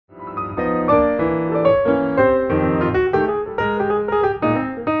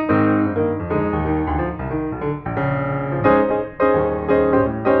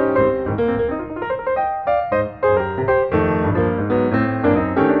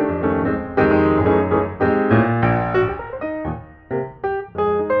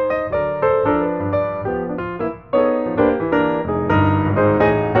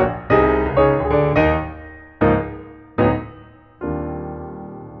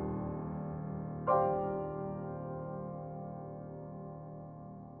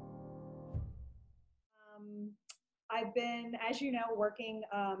I've been, as you know, working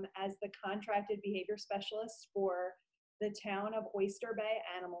as the contracted behavior specialist for the town of Oyster Bay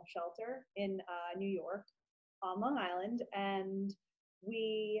Animal Shelter in New York on Long Island. And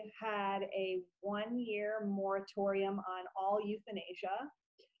we had a 1-year moratorium on all euthanasia.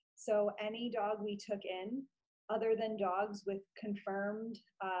 So any dog we took in, other than dogs with confirmed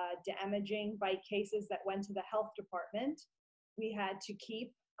damaging bite cases that went to the health department, we had to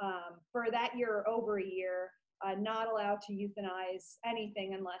keep for that year or over a year, not allowed to euthanize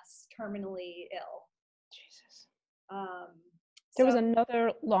anything unless terminally ill. Jesus. So, There was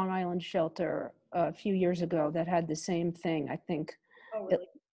another Long Island shelter a few years ago that had the same thing. I think oh, really?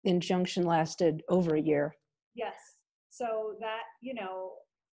 Injunction lasted over a year. Yes. So that,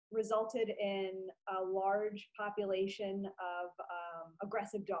 resulted in a large population of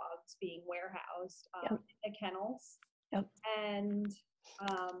aggressive dogs being warehoused in the kennels. Yep. And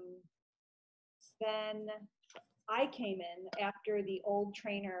then I came in after the old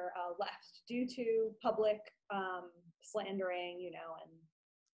trainer left due to public slandering, and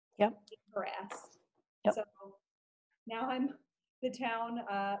being harassed. Yep. So now I'm the town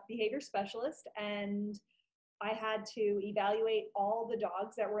behavior specialist, and I had to evaluate all the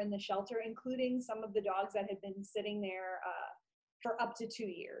dogs that were in the shelter, including some of the dogs that had been sitting there for up to 2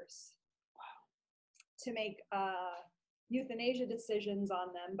 years. Wow. To make euthanasia decisions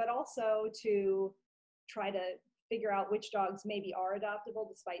on them, but also to try to figure out which dogs maybe are adoptable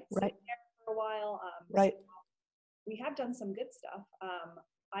despite sitting there for a while. So we have done some good stuff.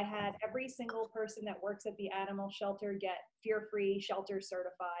 I had every single person that works at the animal shelter get fear-free shelter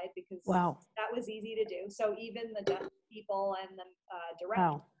certified because that was easy to do. So even the deaf people and the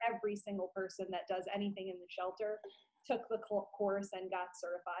director, every single person that does anything in the shelter took the course and got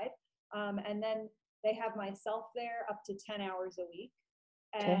certified. And then they have myself there up to 10 hours a week.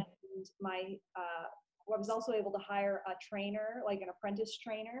 And I was also able to hire a trainer, like an apprentice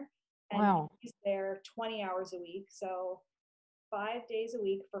trainer, and he's there 20 hours a week. So 5 days a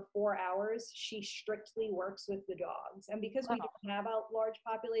week for 4 hours, she strictly works with the dogs. And because we don't have a large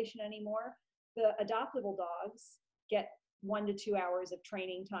population anymore, the adoptable dogs get 1 to 2 hours of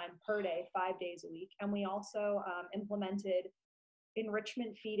training time per day, 5 days a week. And we also implemented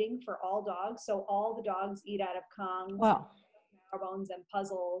enrichment feeding for all dogs. So all the dogs eat out of Kongs, marrow bones, and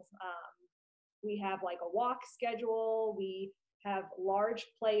puzzles. We have like a walk schedule. We have large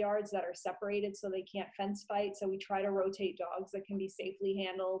play yards that are separated so they can't fence fight. So we try to rotate dogs that can be safely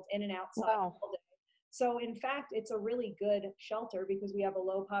handled in and outside all day. So in fact, it's a really good shelter because we have a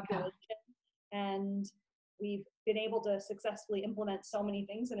low population and we've been able to successfully implement so many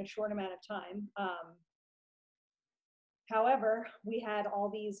things in a short amount of time. However, we had all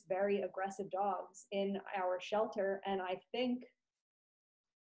these very aggressive dogs in our shelter, and I think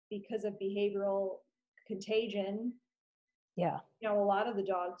because of behavioral contagion, a lot of the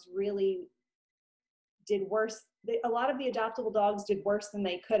dogs really did worse. A lot of the adoptable dogs did worse than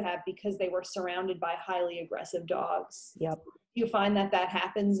they could have because they were surrounded by highly aggressive dogs. Yep. You find that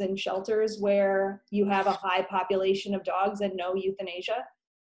happens in shelters where you have a high population of dogs and no euthanasia?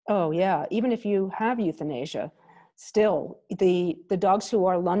 Oh, yeah. Even if you have euthanasia, still, the dogs who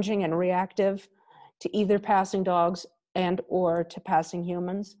are lunging and reactive to either passing dogs and or to passing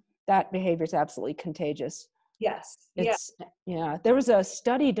humans, that behavior is absolutely contagious. Yes. There was a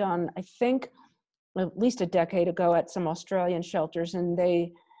study done, I think, at least a decade ago at some Australian shelters, and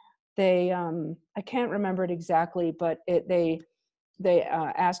they I can't remember it exactly, but they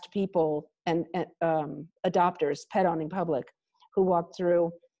asked people and adopters, pet owning public, who walked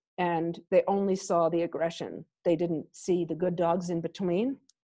through, and they only saw the aggression. They didn't see the good dogs in between.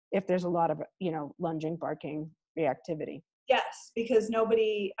 If there's a lot of lunging, barking, reactivity. Yes, because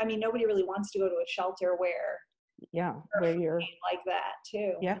nobody really wants to go to a shelter where you're like that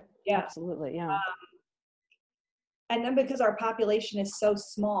too. Yeah, absolutely. And then because our population is so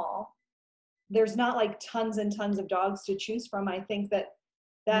small, there's not like tons and tons of dogs to choose from. I think that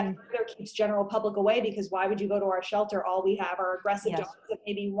further keeps general public away, because why would you go to our shelter? All we have are aggressive dogs and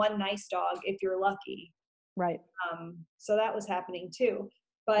maybe one nice dog if you're lucky. Right. So that was happening too.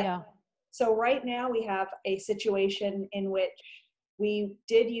 But so right now we have a situation in which we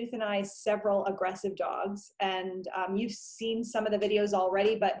did euthanize several aggressive dogs, and you've seen some of the videos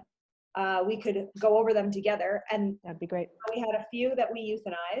already, but we could go over them together. And that'd be great. We had a few that we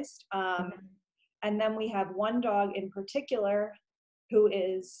euthanized. And then we have one dog in particular who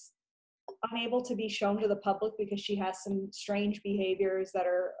is unable to be shown to the public because she has some strange behaviors that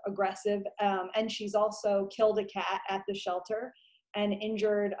are aggressive. And she's also killed a cat at the shelter and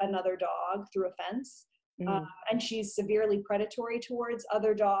injured another dog through a fence. And she's severely predatory towards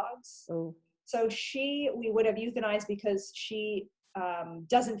other dogs. So we would have euthanized because she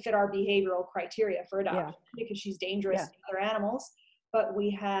doesn't fit our behavioral criteria for adoption because she's dangerous to other animals. But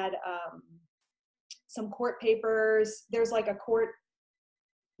we had some court papers. There's like a court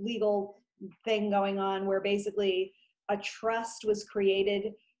legal thing going on where basically a trust was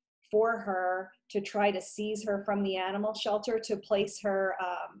created for her to try to seize her from the animal shelter to place her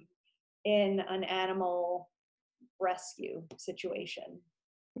in an animal rescue situation.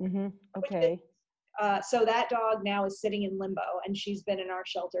 Mm-hmm. Okay. So that dog now is sitting in limbo, and she's been in our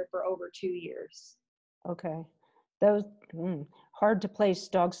shelter for over 2 years. Okay. Those hard to place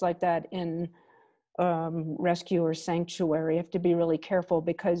dogs like that in rescue or sanctuary. You have to be really careful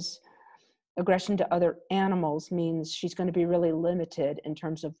because aggression to other animals means she's going to be really limited in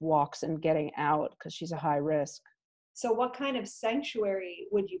terms of walks and getting out because she's a high risk. So what kind of sanctuary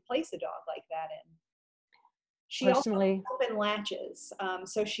would you place a dog like that in? She Personally, also open latches.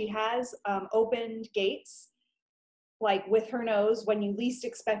 So she has opened gates, like with her nose, when you least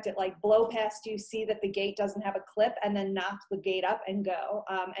expect it, like blow past you, see that the gate doesn't have a clip, and then knock the gate up and go.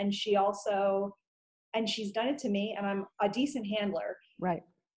 And she's done it to me, and I'm a decent handler. right.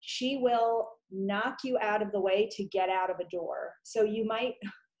 She will knock you out of the way to get out of a door. So you might,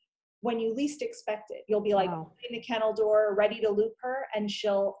 when you least expect it, you'll be like in the kennel door, ready to loop her, and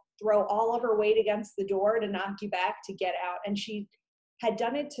she'll throw all of her weight against the door to knock you back to get out. And she had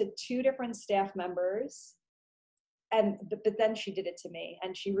done it to 2 different staff members, but then she did it to me,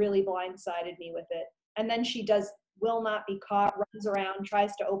 and she really blindsided me with it. And then she will not be caught, runs around,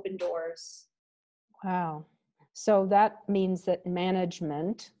 tries to open doors. Wow. So that means that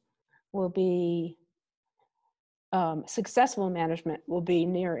management will be successful management will be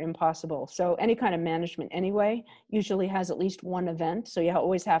near impossible. So any kind of management anyway usually has at least one event. So you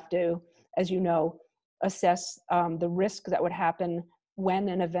always have to, as you know, assess the risk that would happen when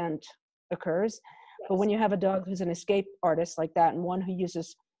an event occurs. Yes. But when you have a dog who's an escape artist like that, and one who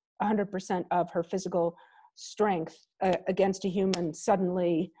uses 100% of her physical strength against a human,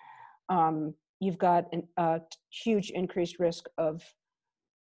 suddenly you've got a huge increased risk of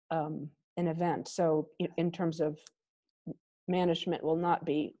an event. So in terms of management will not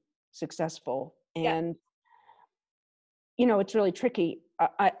be successful. And, it's really tricky.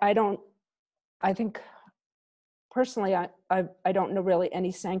 I think personally, I don't know really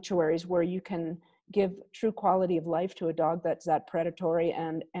any sanctuaries where you can give true quality of life to a dog that's that predatory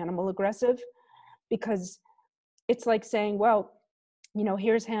and animal aggressive, because it's like saying, well,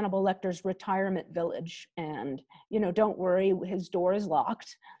 here's Hannibal Lecter's retirement village, and, don't worry, his door is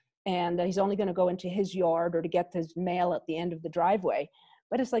locked, and he's only going to go into his yard or to get his mail at the end of the driveway.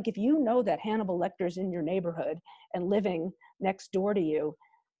 But it's like, if you know that Hannibal Lecter's in your neighborhood and living next door to you,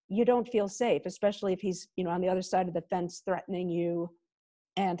 you don't feel safe, especially if he's, on the other side of the fence threatening you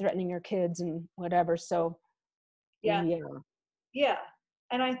and threatening your kids and whatever. So, yeah.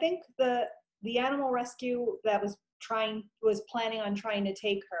 And I think the animal rescue that was planning on trying to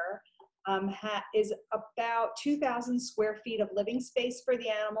take her is about 2,000 square feet of living space for the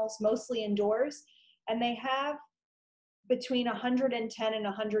animals, mostly indoors. And they have between 110 and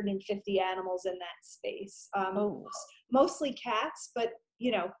 150 animals in that space. Mostly cats, but,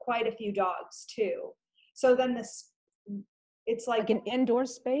 quite a few dogs too. So then it's like an indoor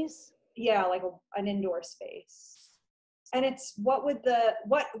space? Yeah, like an indoor space. And it's what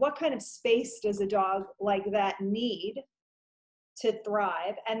kind of space does a dog like that need to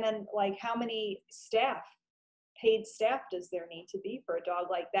thrive? And then like how many paid staff does there need to be for a dog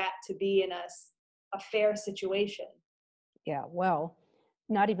like that to be in a fair situation? Yeah, well,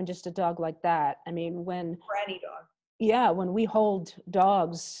 not even just a dog like that. I mean, for any dog. Yeah, when we hold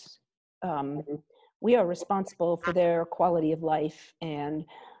dogs, we are responsible for their quality of life. And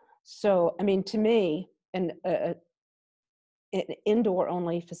so, I mean, to me, an indoor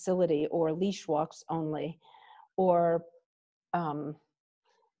only facility or leash walks only, or oh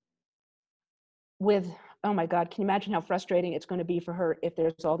my God, can you imagine how frustrating it's going to be for her if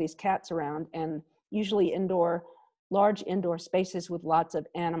there's all these cats around? And usually large indoor spaces with lots of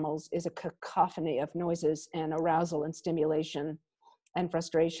animals is a cacophony of noises and arousal and stimulation and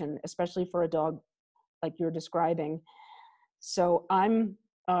frustration, especially for a dog like you're describing. So I'm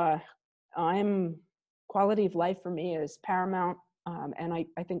quality of life for me is paramount. And I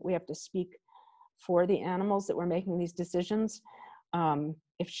think we have to speak for the animals that we're making these decisions.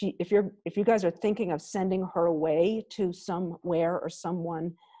 If you guys are thinking of sending her away to somewhere or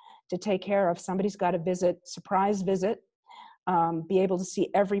someone to take care of, somebody's got to surprise visit, be able to see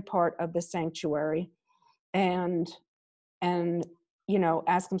every part of the sanctuary, and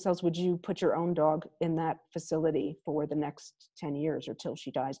ask themselves, would you put your own dog in that facility for the next 10 years or till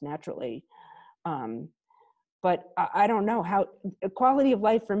she dies naturally? But I don't know how quality of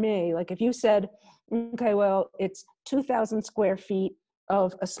life for me, like if you said, okay, well, it's 2,000 square feet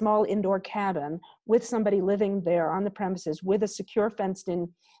of a small indoor cabin with somebody living there on the premises with a secure fenced in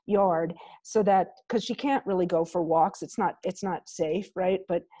yard, so that, because she can't really go for walks, it's not safe, right?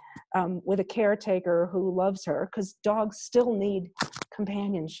 But with a caretaker who loves her, because dogs still need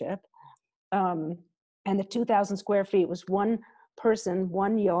companionship. And the 2,000 square feet was one person,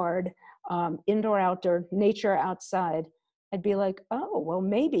 one yard, indoor, outdoor, nature outside. I'd be like, oh, well,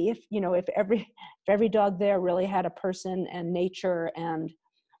 maybe if every dog there really had a person and nature and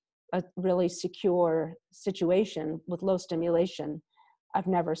a really secure situation with low stimulation. I've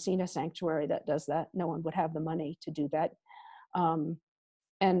never seen a sanctuary that does that. No one would have the money to do that.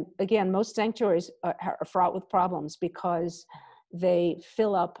 And again, most sanctuaries are fraught with problems because they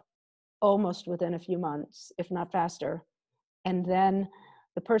fill up almost within a few months, if not faster. And then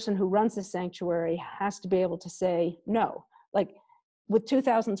the person who runs the sanctuary has to be able to say no. Like with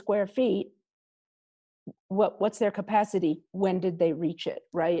 2,000 square feet, what's their capacity? When did they reach it,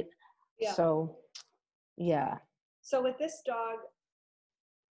 right? Yeah. So, yeah. So with this dog,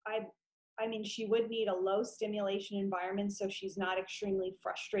 I mean, she would need a low stimulation environment so she's not extremely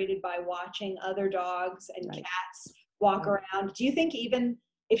frustrated by watching other dogs and Right. cats walk around. Do you think even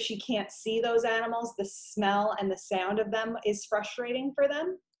if she can't see those animals, the smell and the sound of them is frustrating for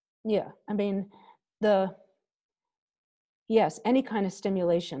them? Yeah, I mean, yes, any kind of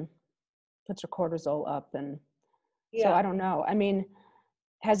stimulation puts her cortisol up. And so Yeah. I don't know. I mean,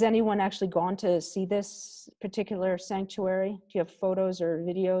 has anyone actually gone to see this particular sanctuary? Do you have photos or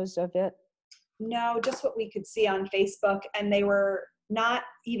videos of it? No, just what we could see on Facebook. And they were not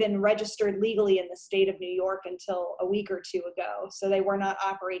even registered legally in the state of New York until a week or two ago. So they were not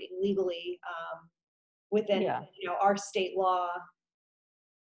operating legally within Yeah. our state law.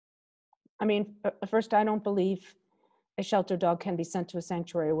 I mean, first, I don't believe a shelter dog can be sent to a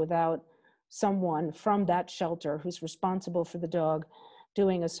sanctuary without someone from that shelter who's responsible for the dog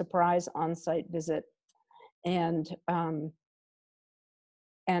doing a surprise on-site visit. And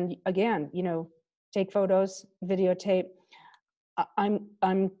again, take photos, videotape.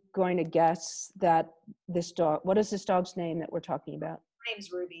 I'm going to guess that this dog, what is this dog's name that we're talking about? Her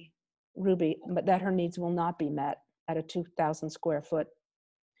name's Ruby. Ruby, but that her needs will not be met at a 2,000 square foot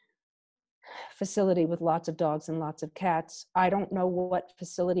facility with lots of dogs and lots of cats. I don't know what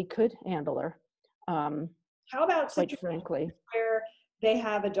facility could handle her. How about quite situations frankly, where they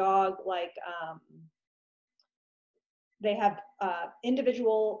have a dog like they have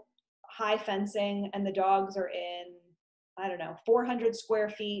individual high fencing and the dogs are in, I don't know, 400 square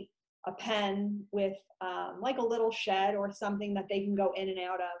feet, a pen with like a little shed or something that they can go in and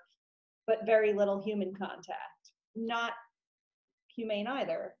out of, but very little human contact. Not humane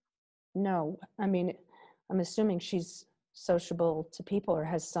either. no. I mean, I'm assuming she's sociable to people or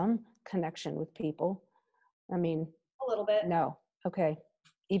has some connection with people. I mean, A little bit. no. Okay.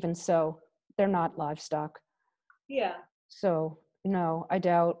 Even so, they're not livestock. Yeah. So no, I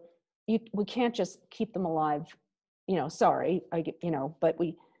doubt we can't just keep them alive. Sorry, but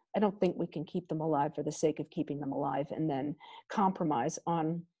I don't think we can keep them alive for the sake of keeping them alive and then compromise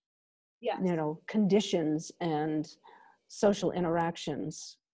on, Yes. conditions and social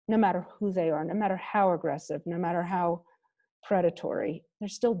interactions, no matter who they are, no matter how aggressive, no matter how predatory. They're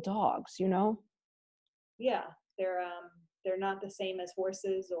still dogs, Yeah. They're not the same as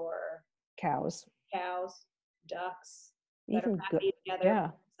horses or cows, cows, ducks that are even good. happy together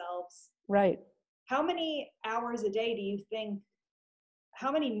Yeah, themselves. right. How many hours a day do you think,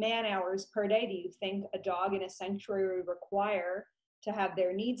 how many man hours per day do you think a dog in a sanctuary would require to have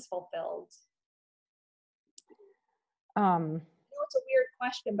their needs fulfilled? Um, I know it's a weird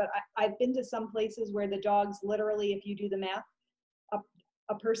question, but I've been to some places where the dogs literally, if you do the math,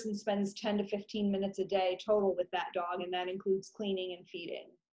 a person spends 10 to 15 minutes a day total with that dog, and that includes cleaning and feeding.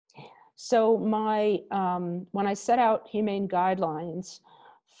 So when I set out humane guidelines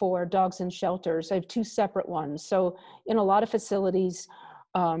for dogs in shelters, I have two separate ones. So in a lot of facilities,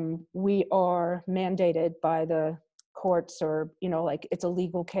 we are mandated by the courts, or like it's a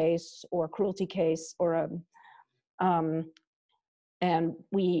legal case or a cruelty case or and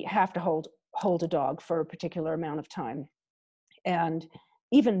we have to hold a dog for a particular amount of time. And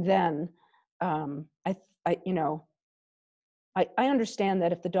even then, I understand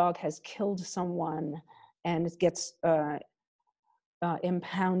that if the dog has killed someone and it gets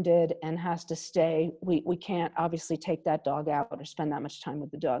impounded and has to stay, we can't obviously take that dog out or spend that much time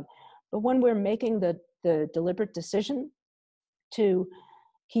with the dog. But when we're making the deliberate decision to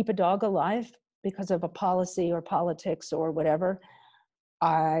keep a dog alive because of a policy or politics or whatever,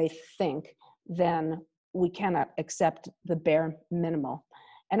 I think then we cannot accept the bare minimal.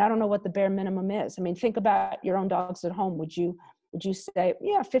 And I don't know what the bare minimum is. I mean, think about your own dogs at home. Would you say,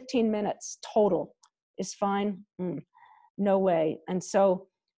 yeah, 15 minutes total is fine? No way. And so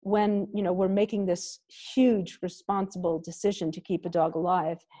when, we're making this huge responsible decision to keep a dog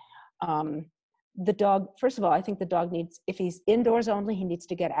alive, the dog, first of all, I think the dog needs, if he's indoors only, he needs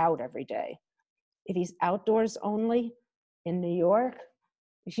to get out every day. If he's outdoors only in New York,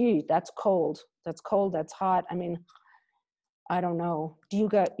 gee, that's cold. That's cold, that's hot. I mean, I don't know. Do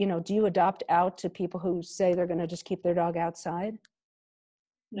you adopt out to people who say they're going to just keep their dog outside?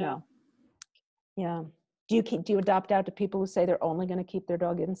 No. Yeah. Do you adopt out to people who say they're only going to keep their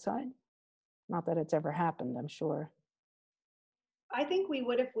dog inside? Not that it's ever happened, I'm sure. I think we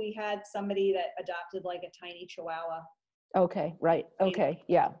would if we had somebody that adopted like a tiny Chihuahua. Okay, right. Okay,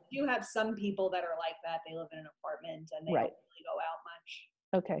 yeah. You have some people that are like that. They live in an apartment and they don't really go out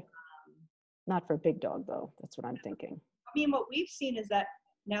much. Okay. Not for a big dog though. That's what I'm thinking. I mean, what we've seen is that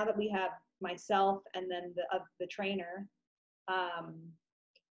now that we have myself and then the trainer,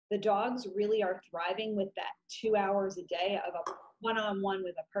 the dogs really are thriving with that 2 hours a day of a one-on-one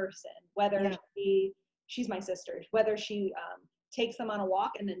with a person, whether she's my sister, whether she takes them on a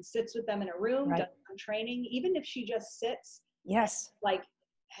walk and then sits with them in a room, does some training, even if she just sits, like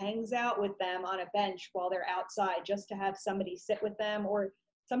hangs out with them on a bench while they're outside just to have somebody sit with them. Or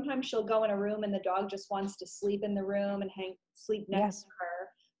sometimes she'll go in a room and the dog just wants to sleep in the room and sleep next to her.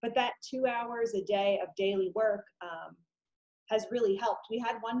 But that 2 hours a day of daily work has really helped. We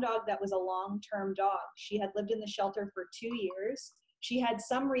had one dog that was a long-term dog. She had lived in the shelter for 2 years. She had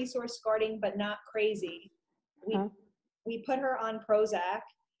some resource guarding, but not crazy. We put her on Prozac,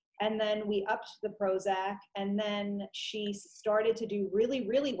 and then we upped the Prozac, and then she started to do really,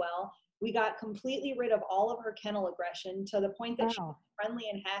 really well. We got completely rid of all of her kennel aggression to the point that she was friendly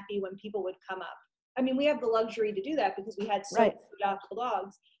and happy when people would come up. I mean, we have the luxury to do that because we had so many adoptable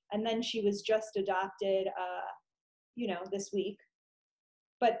dogs. And then she was just adopted, this week,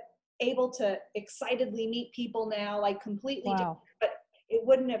 but able to excitedly meet people now, like completely different. But it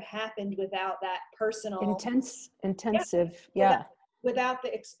wouldn't have happened without that personal intensive without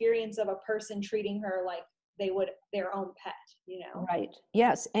the experience of a person treating her like they would their own pet, Right.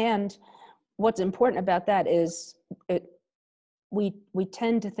 Yes. And what's important about that is we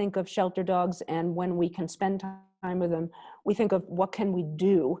tend to think of shelter dogs, and when we can spend time with them, we think of what can we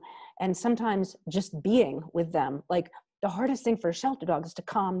do. And sometimes just being with them, like the hardest thing for a shelter dog is to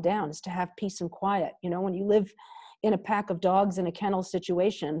calm down, is to have peace and quiet. When you live in a pack of dogs in a kennel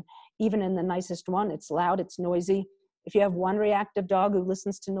situation, even in the nicest one, it's loud, it's noisy. If you have one reactive dog who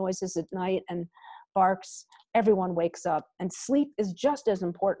listens to noises at night and barks, everyone wakes up. And sleep is just as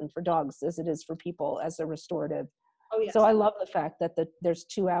important for dogs as it is for people as a restorative. Oh, yes. So I love the fact that there's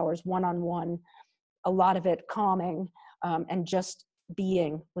 2 hours one-on-one, a lot of it calming, and just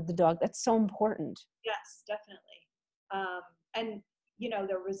being with the dog. That's so important. Yes, definitely. And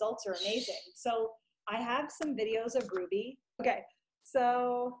the results are amazing. So I have some videos of Ruby. Okay,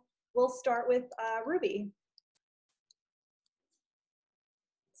 so we'll start with Ruby.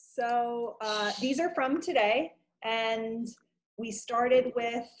 So these are from today, and we started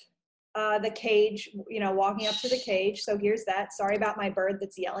with the cage, walking up to the cage. So here's that. Sorry about my bird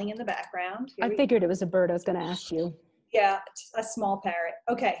that's yelling in the background. I figured it was a bird. I was going to ask you. Yeah, a small parrot.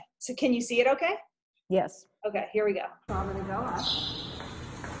 Okay, so can you see it okay? Yes. Okay, here we go. So I'm going to go up.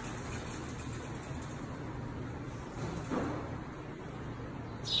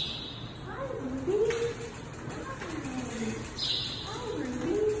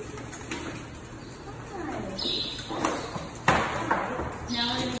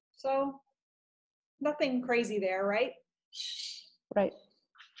 So nothing crazy there, right? Right.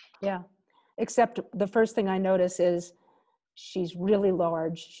 Yeah. Except the first thing I notice is she's really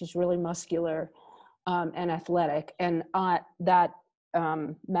large, she's really muscular, and athletic. And that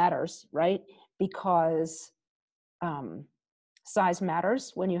matters, right? Because size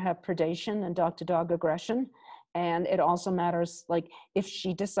matters when you have predation and dog-to-dog aggression. And it also matters, like if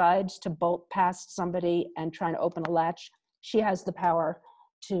she decides to bolt past somebody and try to open a latch, she has the power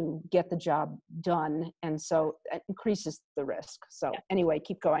to get the job done. And so it increases the risk. So anyway,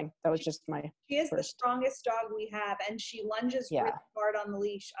 keep going. That was just my She is the strongest dog we have, and she lunges really hard on the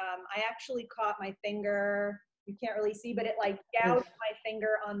leash. I actually caught my finger, you can't really see, but it like gouged my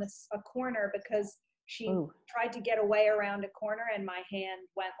finger on a corner because she tried to get away around a corner and my hand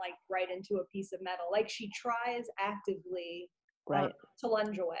went like right into a piece of metal. Like she tries actively to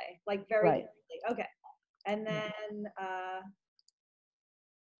lunge away, like very quickly. Okay. And then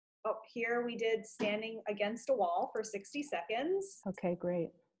up here we did standing against a wall for 60 seconds. Okay, great.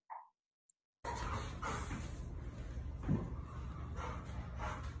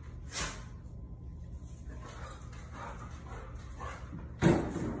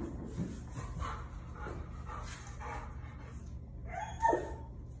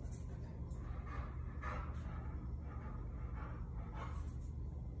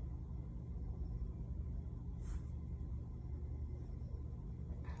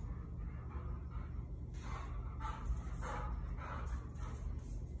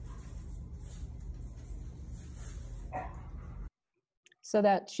 So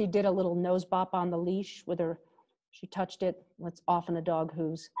that she did a little nose bop on the leash with her, she touched it. That's often a dog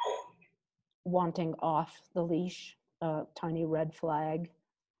who's wanting off the leash, a tiny red flag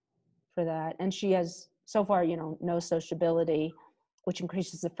for that. And she has, so far, no sociability, which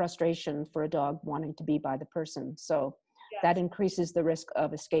increases the frustration for a dog wanting to be by the person. So that increases the risk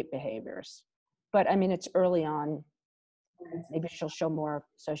of escape behaviors. But I mean, it's early on. Maybe she'll show more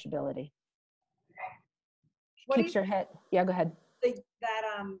sociability. She keeps her head. Yeah, go ahead. The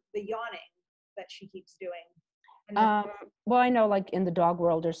yawning that she keeps doing. Well, I know, like in the dog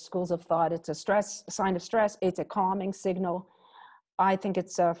world, there's schools of thought. It's a sign of stress. It's a calming signal. I think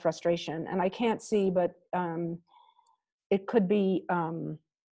it's a frustration, and I can't see, but it could be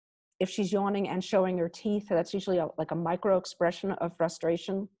if she's yawning and showing her teeth. That's usually like a micro expression of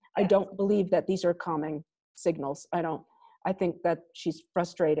frustration. I don't believe that these are calming signals. I think that she's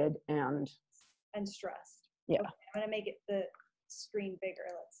frustrated and stressed. Yeah. Okay, I'm gonna make it the screen bigger.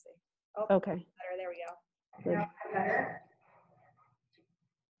 Let's see. Oh, okay. Better. There we go. Good. Better.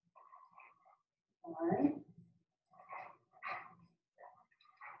 One.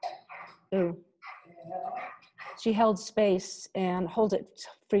 Ooh. She held space and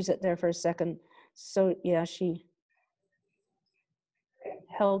freeze it there for a second. So yeah, she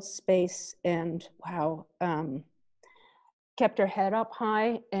held space and wow, kept her head up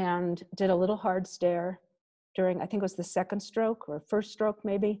high and did a little hard stare during, I think it was the second stroke or first stroke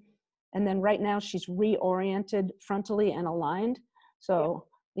maybe. And then right now she's reoriented frontally and aligned. So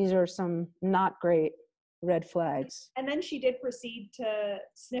these are some not great red flags. And then she did proceed to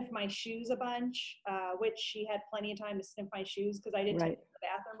sniff my shoes a bunch, which she had plenty of time to sniff my shoes because I did take her to the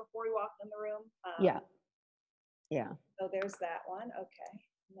bathroom before we walked in the room. Yeah. So there's that one. Okay.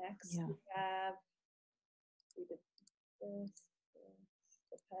 Next we did this,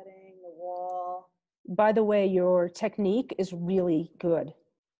 the petting, the wall. By the way, your technique is really good.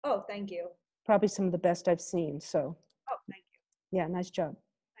 Oh, thank you. Probably some of the best I've seen. So. Oh, thank you. Yeah, nice job.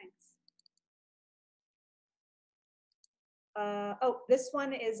 This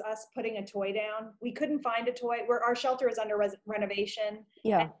one is us putting a toy down. We couldn't find a toy. Our shelter is under renovation.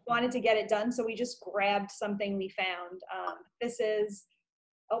 Yeah. And we wanted to get it done, so we just grabbed something we found. This is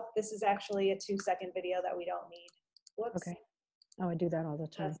actually a 2-second video that we don't need. Whoops. Okay. Oh, I do that all the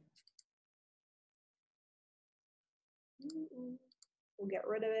time. We'll get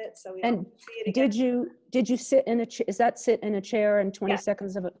rid of it so we And don't see it again. did you sit in a chair? Is that sit in a chair and 20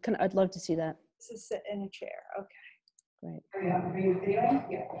 seconds of it? I'd love to see that. This is sit in a chair. Okay. Great. Are you videoing?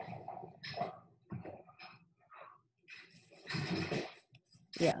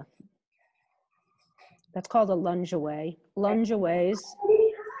 Yeah. That's called a lunge away. Lunge aways.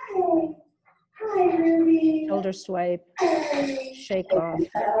 Hi, Ruby. Shoulder swipe. Shake off.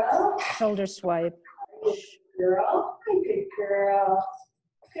 Shoulder swipe. Girl. Hi, good girl.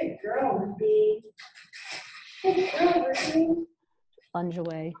 Good girl, Ruby. Good girl, Ruby. Lunge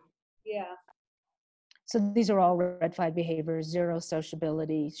away. Yeah. So these are all red flag behaviors, zero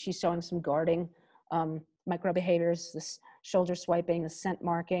sociability. She's showing some guarding micro behaviors, this shoulder swiping, the scent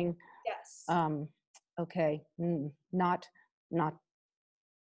marking. Yes. Okay. Not great.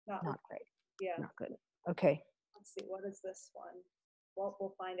 Yeah. Not good. Okay. Let's see. What is this one? Well,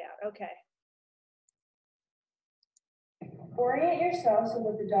 we'll find out. Okay. Orient yourself so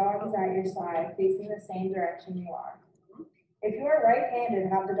that the dog is at your side, facing the same direction you are. If you are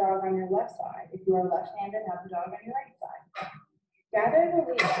right-handed, have the dog on your left side. If you are left-handed, have the dog on your right side. Gather the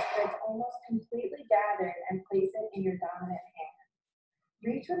leash that's almost completely gathered and place it in your dominant hand.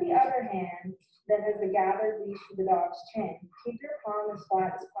 Reach with the other hand that has the gathered leash to the dog's chin. Keep your palm as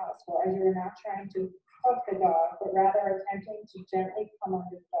flat as possible as you are not trying to hook the dog, but rather attempting to gently come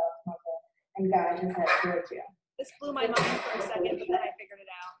under the dog's muzzle and guide his head towards you. This blew my mind for a second, but then I figured it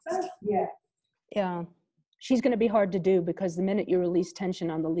out. Yeah. Yeah. She's going to be hard to do because the minute you release tension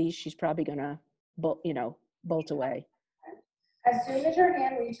on the leash, she's probably going to bolt away. As soon as your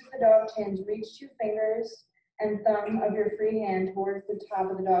hand reaches the dog's chin, reach 2 fingers and thumb of your free hand towards the top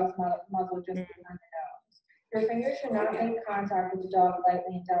of the dog's muzzle just behind the nose. Your fingers should not make contact with the dog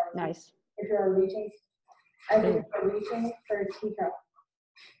lightly and delicately. Nice. If you are reaching for a teacup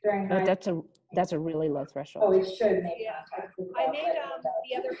during high. That's a really low threshold. Oh, it should make contact with the dog. I made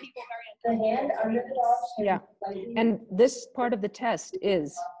the other people very the hand under the dog's chin. Yeah. And this part of the test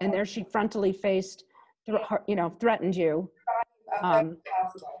is, and there she frontally faced, threatened you.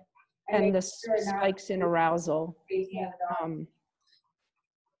 Possible. And the spikes in arousal.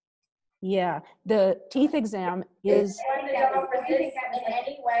 Yeah, the teeth exam is. When the dog resists in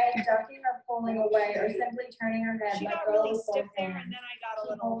any way, ducking or pulling away, or simply turning her head, She let got go really with stiff both there, hands. and then I got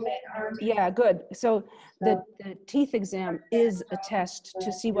a Keep little bit holding on. Yeah, good. So the teeth exam is a test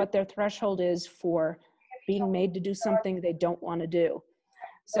to see what their threshold is for being made to do something they don't want to do.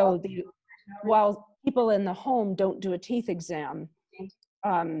 So while people in the home don't do a teeth exam,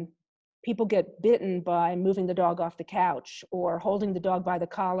 people get bitten by moving the dog off the couch or holding the dog by the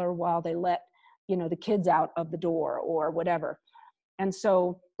collar while they let, the kids out of the door or whatever. And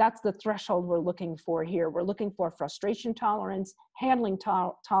so that's the threshold we're looking for here. We're looking for frustration tolerance, handling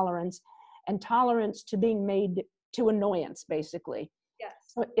tolerance, and tolerance to being made to annoyance, basically. Yes.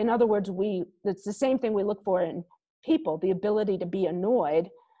 So in other words, it's the same thing we look for in people, the ability to be annoyed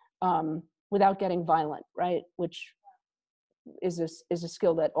without getting violent, right? Which is a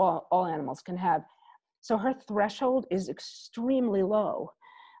skill that all animals can have. So her threshold is extremely low.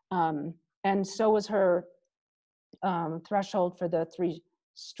 And so is her threshold for the 3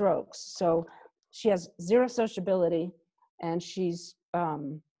 strokes. So she has 0 sociability, and she's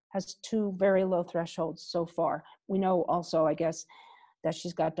has 2 very low thresholds so far. We know also, I guess, that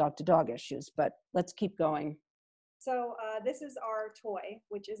she's got dog-to-dog issues, but let's keep going. So this is our toy,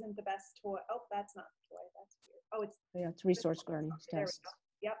 which isn't the best toy. Oh, that's not the toy. That's weird. Oh, It's resource guarding there we tests. go.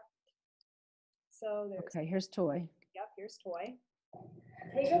 Yep. So there's. Okay, here's toy. Yep. Here's toy.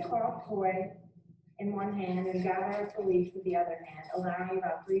 Take a cloth toy in one hand and gather its release with the other hand, allowing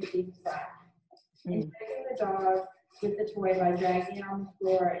about 3 feet of slack. Injecting the dog with the toy by dragging it on the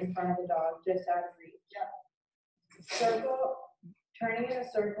floor in front of the dog, just out of reach. Circle, turning in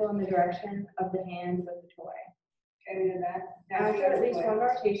a circle in the direction of the hand with the toy. After at least 1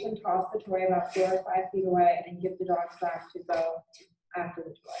 rotation, toss the toy about 4 or 5 feet away and give the dog slack to go after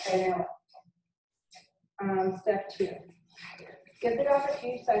the toy. Step 2. Give the dog a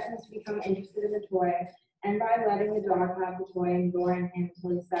few seconds to become interested in the toy, and by letting the dog have the toy and ignoring him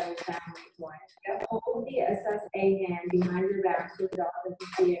until he settles down with the toy. Hold the assess A hand behind your back so the dog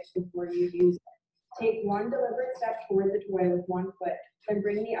doesn't see it before you use it. Take 1 deliberate step toward the toy with 1 foot, then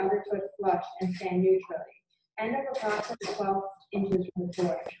bring the other foot flush and stand neutrally. End up approximately 12 inches from the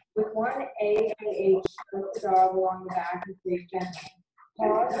toy. With 1 AAH, stroke the dog along the back and breathe gently.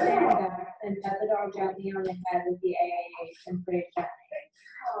 Pause, stand back, and pet the dog gently on the head with the AAH and breathe gently.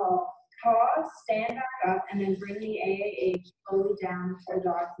 Pause, stand back up, and then bring the AAH slowly down to the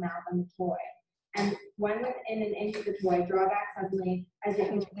dog's mouth and the toy. And when within an inch of the toy, draw back suddenly as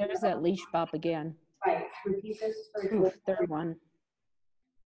if you There's that leash bop again. bite. Repeat this for Oof, third one.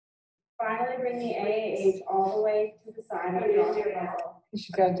 Finally, bring the AAH all the way to the side of the dog's muzzle. You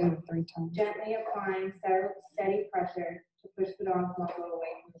should gotta do it 3 times. Gently applying steady pressure to push the dog's muzzle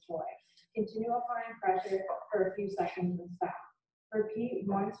away from the toy. Continue applying pressure for a few seconds and stop. Repeat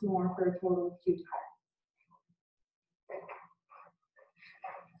once more for a total of 2 times.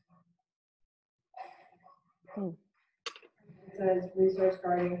 It says resource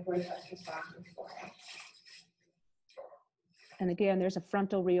guarding for such responses. And again, there's a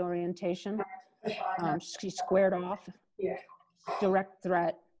frontal reorientation. She's squared off. Yeah. Direct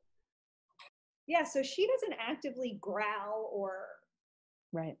threat. Yeah. So she doesn't actively growl or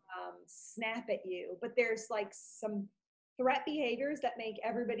Right. snap at you, but there's like some threat behaviors that make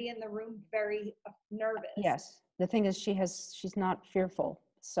everybody in the room very nervous. Yes. The thing is, she's not fearful.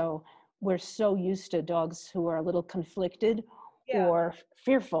 So we're so used to dogs who are a little conflicted or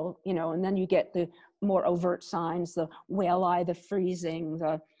fearful, and then you get the more overt signs, the whale eye, the freezing,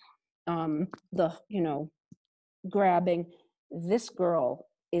 the grabbing. This girl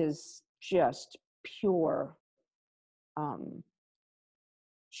is just pure.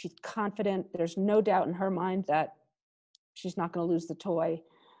 She's confident. There's no doubt in her mind that she's not going to lose the toy.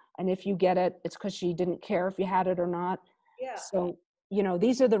 And if you get it, it's because she didn't care if you had it or not. Yeah. So,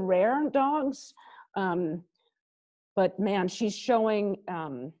 these are the rare dogs. But man, she's showing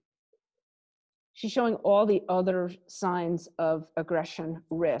all the other signs of aggression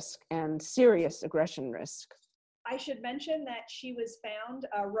risk and serious aggression risk. I should mention that she was found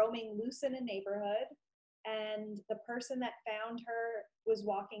roaming loose in a neighborhood, and the person that found her was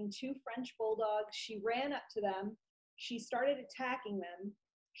walking 2 French bulldogs. She ran up to them. She started attacking them.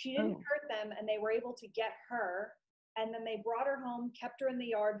 She didn't hurt them, and they were able to get her. And then they brought her home, kept her in the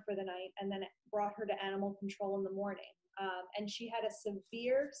yard for the night, and then brought her to animal control in the morning. And she had a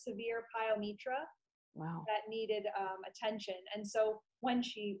severe pyometra. Wow. That needed attention. And so when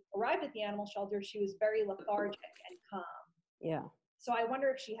she arrived at the animal shelter, she was very lethargic and calm. Yeah. So I wonder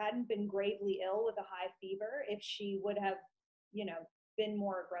if she hadn't been gravely ill with a high fever, if she would have, been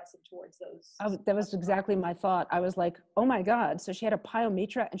more aggressive towards those. That was exactly my thought. I was like, oh my God. So she had a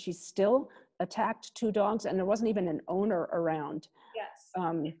pyometra and she still attacked 2 dogs and there wasn't even an owner around. Yes.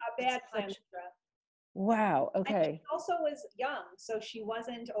 Um, A bad time such- to dress. wow. And Okay. she also was young, so she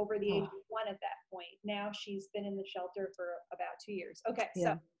wasn't over the age Oh. of 1 at that point. Now she's been in the shelter for about 2 years. Okay, so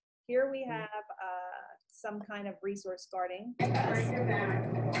Yeah. here we have some kind of resource guarding.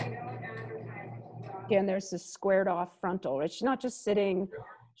 Again, there's this squared off frontal, right? She's not just sitting,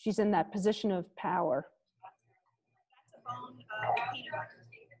 she's in that position of power. That's a bone peanut butter.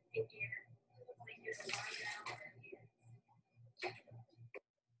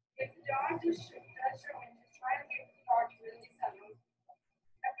 If the dog does show interest, try to make the dog really settle.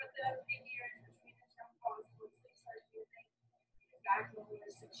 And put the big ears between the tongue paws once they start using his back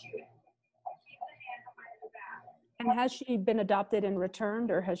molars to chew it. Keep the hand behind the back. And has she been adopted and returned,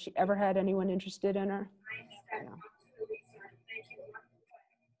 or has she ever had anyone interested in her? Step up to the research. Thank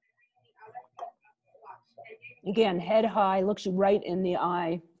you. Again, head high, looks you right in the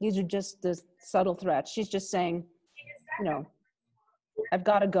eye. These are just the subtle threats. She's just saying, you know, I've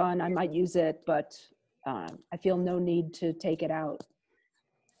got a gun, I might use it, but I feel no need to take it out.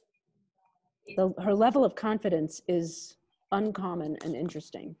 Her level of confidence is uncommon and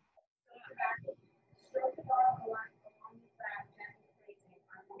interesting. Stroke the dog along the back, gently placing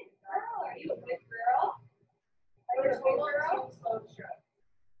on the dog. Are you a good girl? Are you a good girl? Slow stroke.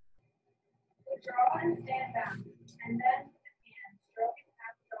 Withdraw and stand back, and then with the hand, stroke and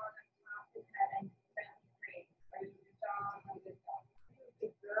tap the dog on top of his head and bend straight. Are you a good dog? Are you a good dog? Are you a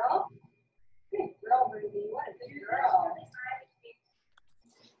good girl? Good girl, Ruby. What a good girl.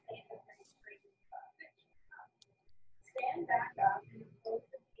 Stand back up and approach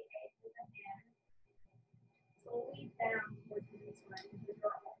the PA with the hand slowly down towards the waistline until the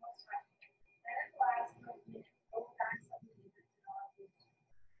door almost rests. Let it last for a minute. Go back some meters and all of this to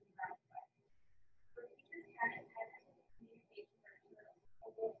the right way. For each head and communication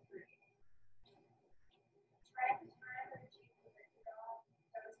or go through. Try to time or achieve the dog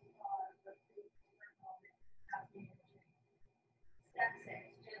does pause but please for a moment as managing. Step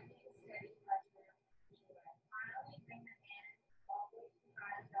 6, gently and steady pressure. Finally, bring the hand all the way to the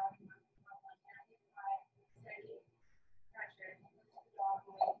side of the dog and on one hand side, steady pressure and push the dog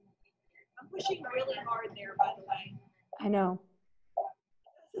away from the figure. I'm pushing really hard there, by the way. I know.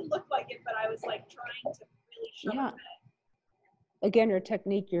 It doesn't look like it, but I was like trying to really shove Yeah. it back. Again, your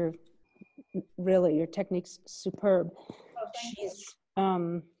technique's superb. Oh, thank you. She's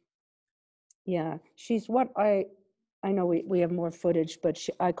yeah, she's what I know we have more footage, but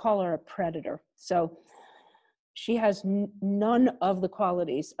I call her a predator. So she has none of the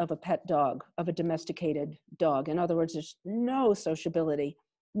qualities of a pet dog, of a domesticated dog. In other words, there's no sociability,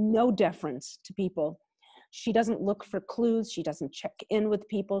 no deference to people. She doesn't look for clues. She doesn't check in with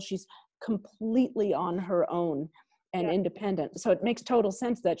people. She's completely on her own and independent. So it makes total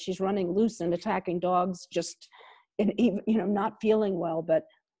sense that she's running loose and attacking dogs just, even, you know, not feeling well. But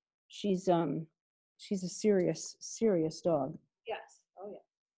she's a serious dog. Yes. Oh, yeah.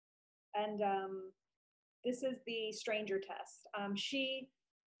 And this is the stranger test. She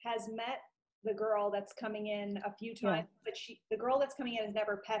has met the girl that's coming in a few times, but the girl that's coming in has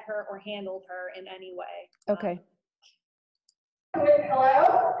never pet her or handled her in any way. Okay.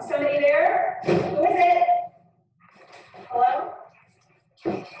 Hello? Somebody there? Who is it? Hello?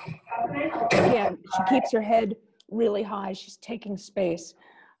 How can I help you? Yeah, she keeps her head really high. She's taking space.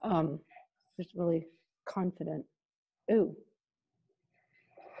 She's really confident. Ooh.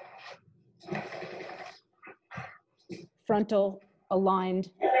 Frontal,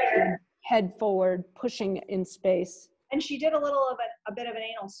 aligned, head forward, pushing in space. And she did a bit of an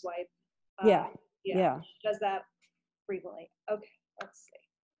anal swipe. Yeah. She does that frequently. Okay, let's see.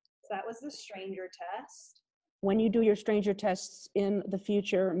 So that was the stranger test. When you do your stranger tests in the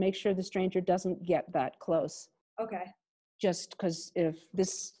future, make sure the stranger doesn't get that close. Okay. Just because if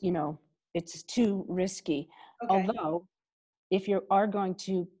this, you know, it's too risky. Okay. Although, if you are going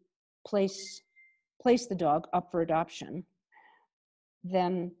to place the dog up for adoption,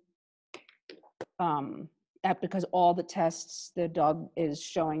 then because all the tests, the dog is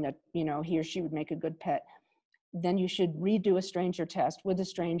showing that, you know, he or she would make a good pet, then you should redo a stranger test with a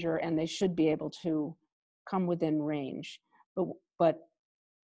stranger, and they should be able to come within range. But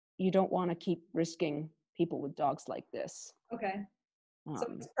you don't want to keep risking people with dogs like this. Okay. So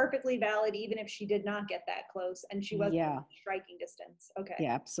it's perfectly valid even if she did not get that close and she wasn't in striking distance. Okay.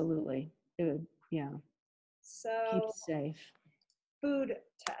 Yeah, absolutely. Yeah. So keep safe. Food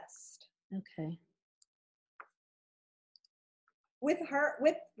test. Okay. With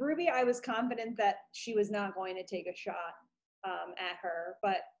Ruby, I was confident that she was not going to take a shot at her,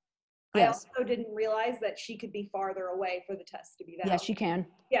 but I also didn't realize that she could be farther away for the test to be valid. Yeah, she can.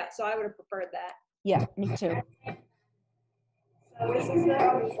 Yeah, so I would have preferred that. Yeah, me too. So this is the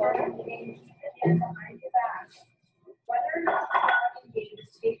report. Behind your back. Whether or not the dog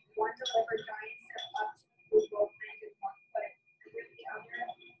engages, take one deliberate giant step up to both hands in one foot, and with the other.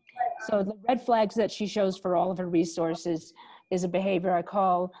 So the red flags that she shows for all of her resources is a behavior I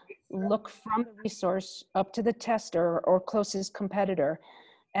call look from the resource up to the tester or closest competitor,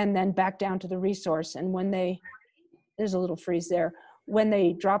 and then back down to the resource. And when there's a little freeze there, when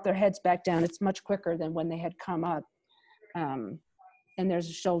they drop their heads back down, it's much quicker than when they had come up. And there's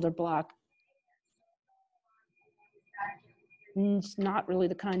a shoulder block. And it's not really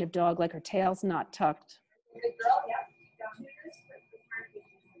the kind of dog, like her tail's not tucked. Good girl, yep. Down here,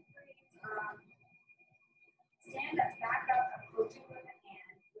 stand up, back up, approaching with a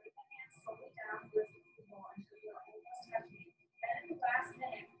hand. With the hand slowly down, lift the ball until you're almost touching. Then in the last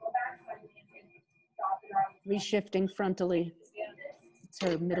minute, go back slightly and stop the dog. Reshifting frontally. It's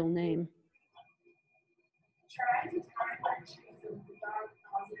her middle name. Try to time that treat so the dog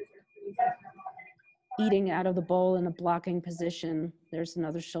pauses or freezes for a moment. Eating out of the bowl in a blocking position. There's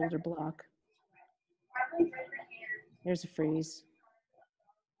another shoulder block. Finally, bring your hand. There's a freeze.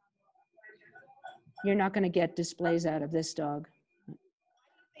 You're not going to get displays out of this dog. I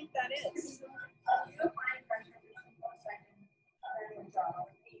think that is. You'll find pressure for 2 more seconds, then withdraw.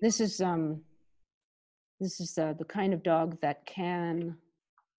 This is the kind of dog that can,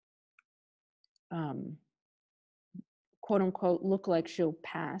 quote unquote, look like she'll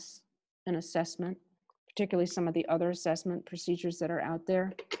pass an assessment, particularly some of the other assessment procedures that are out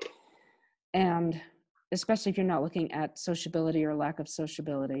there. And especially if you're not looking at sociability or lack of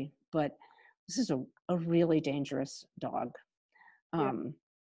sociability, but this is a really dangerous dog. And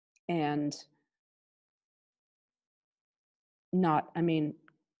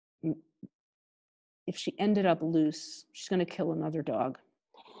if she ended up loose, she's going to kill another dog.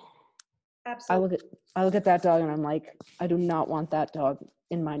 Absolutely. I look at that dog and I'm like, I do not want that dog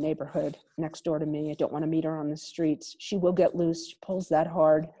in my neighborhood next door to me. I don't want to meet her on the streets. She will get loose. She pulls that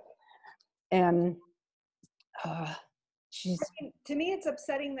hard. And to me, it's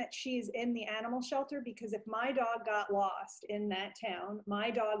upsetting that she's in the animal shelter, because if my dog got lost in that town,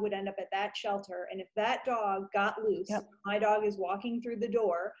 my dog would end up at that shelter. And if that dog got loose, Yep. my dog is walking through the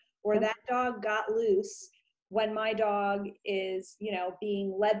door, or Yep. that dog got loose when my dog is,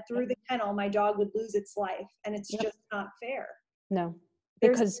 being led through the kennel, my dog would lose its life. And it's Yep. just not fair. No,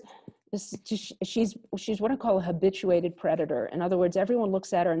 because she's what I call a habituated predator. In other words, everyone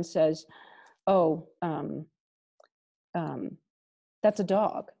looks at her and says, oh, that's a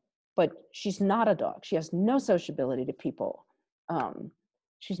dog, but she's not a dog. She has no sociability to people.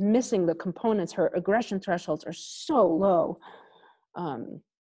 She's missing the components. Her aggression thresholds are so low,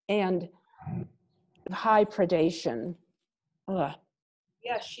 and high predation. Ugh.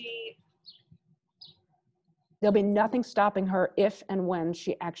 Yeah, There'll be nothing stopping her if and when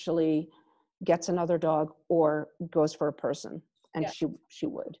she actually gets another dog or goes for a person, and Yeah. she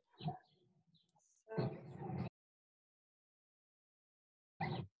would.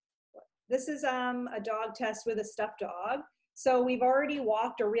 This is a dog test with a stuffed dog. So we've already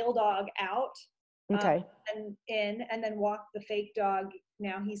walked a real dog out Okay. and in, and then walked the fake dog.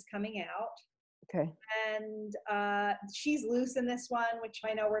 Now he's coming out. Okay. And she's loose in this one, which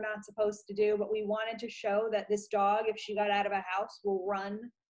I know we're not supposed to do, but we wanted to show that this dog, if she got out of a house, will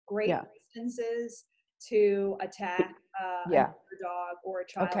run great Yeah. distances to attack another dog or a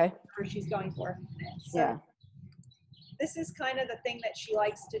child, Okay. whatever she's going for. So Yeah. this is kind of the thing that she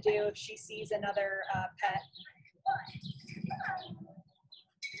likes to do if she sees another pet.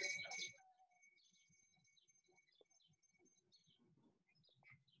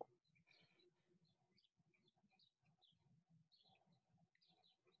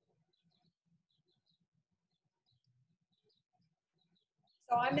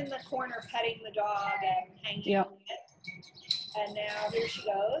 So I'm in the corner petting the dog and hanging out with it. And now here she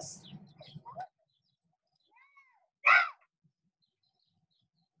goes.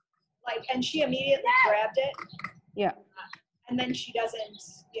 And she immediately grabbed it. Yeah. And then she doesn't,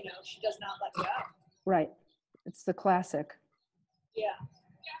 she does not let go. Right. It's the classic. Yeah.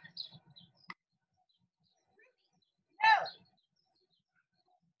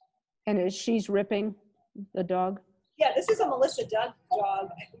 And she's ripping the dog? Yeah, this is a Melissa dog.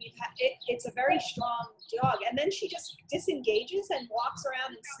 It's a very strong dog. And then she just disengages and walks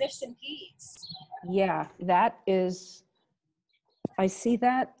around and sniffs and pees. Yeah, that is, I see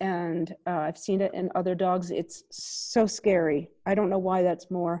that, and I've seen it in other dogs. It's so scary. I don't know why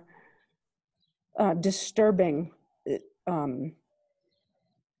that's more disturbing. I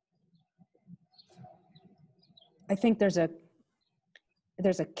think there's a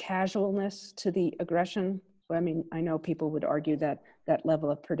casualness to the aggression I mean, I know people would argue that that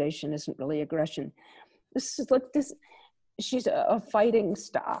level of predation isn't really aggression. This is like this, she's a fighting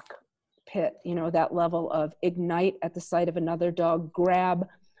stock pit, you know, that level of ignite at the sight of another dog, grab,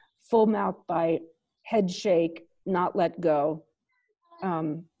 full mouth bite, head shake, not let go.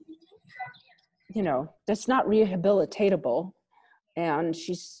 You know, that's not rehabilitatable. And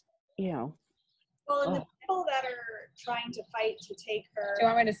she's, you know. Well, and the people that are trying to fight to take her, Do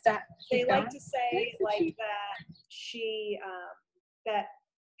you want me to stop? they like to say like that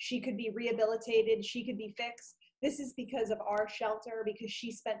she could be rehabilitated, she could be fixed. This is because of our shelter, because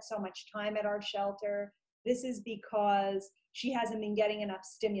she spent so much time at our shelter. This is because she hasn't been getting enough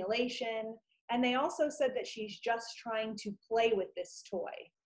stimulation. And they also said that she's just trying to play with this toy.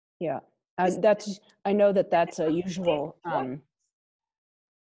 Yeah, that's, I know that that's a usual.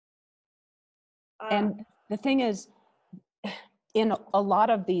 And the thing is, in a lot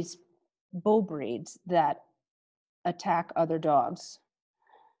of these bull breeds that attack other dogs,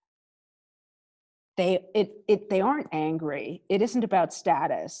 they aren't angry. It isn't about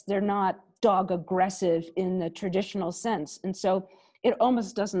status. They're not dog aggressive in the traditional sense. And so it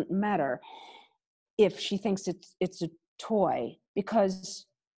almost doesn't matter if she thinks it's a toy, because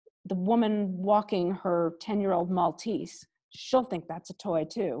the woman walking her 10-year-old Maltese, she'll think that's a toy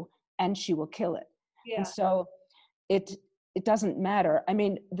too, and she will kill it. Yeah. And so it doesn't matter. I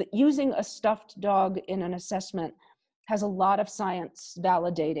mean, using a stuffed dog in an assessment has a lot of science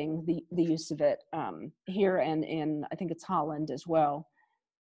validating the use of it here and in, I think it's Holland as well.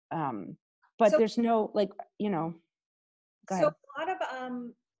 But So, there's no, like, you know, go ahead. So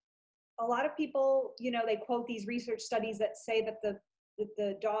a lot of people, you know, they quote these research studies that say that the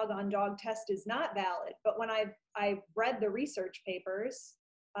dog on dog test is not valid. But when I read the research papers,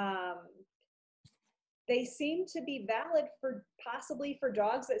 they seem to be valid for possibly for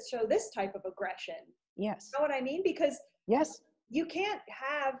dogs that show this type of aggression. Yes. You know what I mean? Because yes, you can't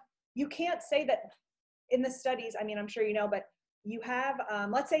say that in the studies, I mean, I'm sure you know, but you have,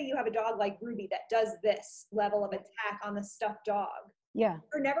 let's say you have a dog like Ruby that does this level of attack on the stuffed dog. Yeah.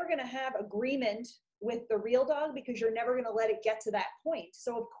 You're never going to have agreement with the real dog because you're never going to let it get to that point.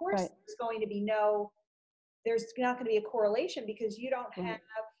 So of course Right. there's not going to be a correlation because you don't Right. have,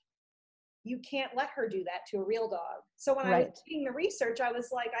 you can't let her do that to a real dog. So when I Right. was reading the research, I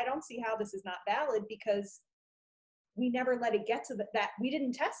was like, I don't see how this is not valid because we never let it get to that. We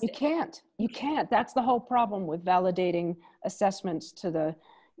didn't test You it. you can't. That's the whole problem with validating assessments to the,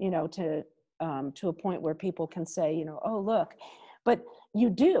 you know, to a point where people can say, you know, oh, look, but you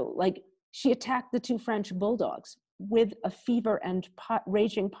do. Like, she attacked the 2 French bulldogs with a fever and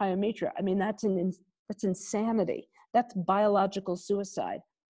raging pyometra. I mean, that's insanity. That's biological suicide.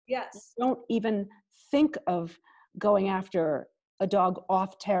 Yes. Don't even think of going after a dog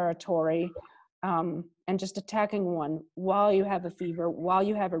off territory and just attacking one while you have a fever, while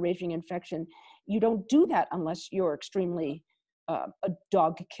you have a raging infection. You don't do that unless you're extremely a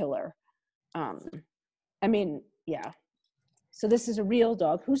dog killer. I mean, yeah. So this is a real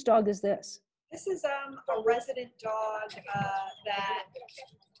dog. Whose dog is this? This is a resident dog that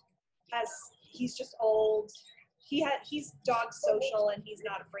he's just old. He's dog social and he's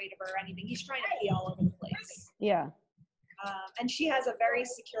not afraid of her or anything. He's trying to pee all over the place. Yeah. And she has a very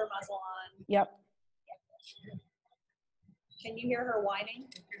secure muzzle on. Yep. Can you hear her whining?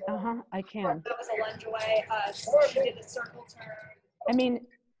 I can. That was a lunge away. She did a circle turn. I mean,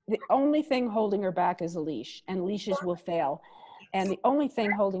 the only thing holding her back is a leash, and leashes will fail. And the only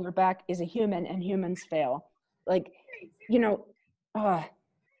thing holding her back is a human, and humans fail. Like, you know,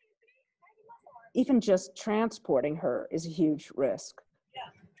 even just transporting her is a huge risk.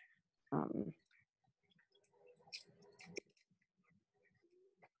 Yeah. I mean,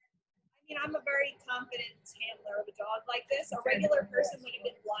 I'm a very confident handler of a dog like this. A regular person would have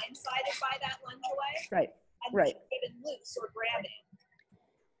been blindsided by that lunge away. Right. And Right. she would have been loose or grabbing.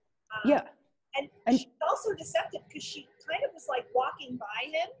 Yeah. And she's also deceptive because she kind of was like walking by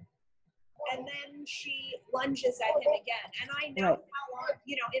him and then she lunges at him again. And I know how long,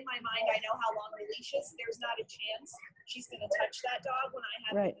 you know, in my mind, I know how long the leash is. There's not a chance she's going to touch that dog when I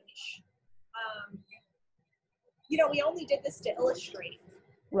have the leash. You know, we only did this to illustrate.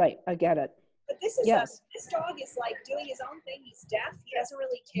 Right. I get it. But this is this dog is like doing his own thing. He's deaf. He doesn't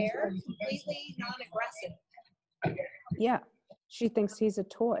really care. Completely non-aggressive. Yeah. She thinks he's a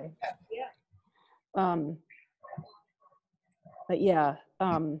toy. Yeah. But yeah,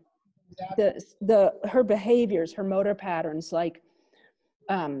 her behaviors, her motor patterns, like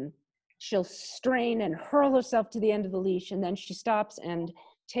she'll strain and hurl herself to the end of the leash, and then she stops and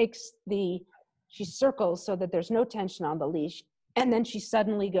she circles so that there's no tension on the leash, and then she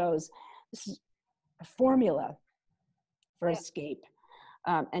suddenly goes, a formula for Yeah. escape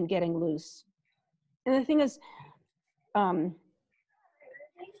and getting loose. And the thing is,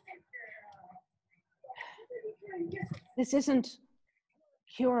 this isn't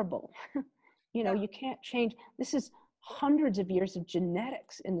curable. You know, you can't change. This is hundreds of years of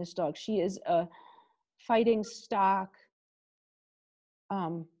genetics in this dog. She is a fighting stock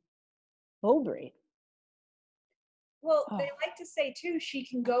bull breed. Well, Oh. they like to say too, she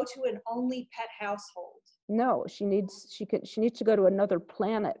can go to an only pet household. No, she needs to go to another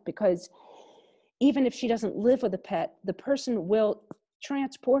planet, because even if she doesn't live with a pet, the person will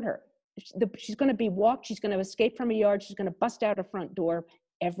transport her. She's going to be walked. She's going to escape from a yard. She's going to bust out a front door.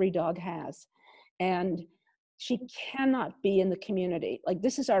 Every dog has. And she cannot be in the community. Like,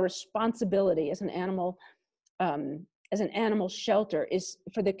 this is our responsibility as an animal shelter, is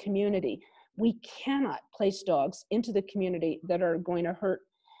for the community. We cannot place dogs into the community that are going to hurt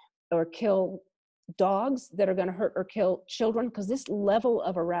or kill dogs, that are going to hurt or kill children, because this level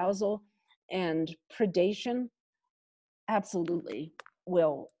of arousal and predation absolutely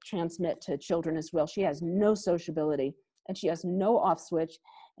will transmit to children as well. She has no sociability, and she has no off switch.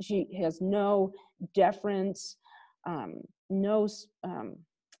 She has no deference, there's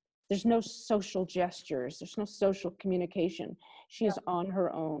no social gestures, there's no social communication. She is on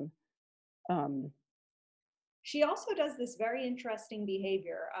her own. She also does this very interesting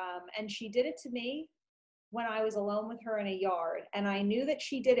behavior, and she did it to me when I was alone with her in a yard, and I knew that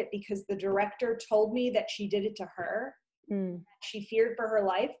she did it because the director told me that she did it to her. She feared for her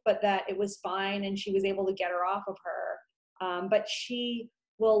life, but that it was fine and she was able to get her off of her. But she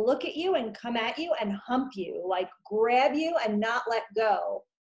will look at you and come at you and hump you, like grab you and not let go,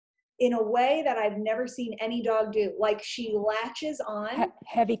 in a way that I've never seen any dog do. Like, she latches on.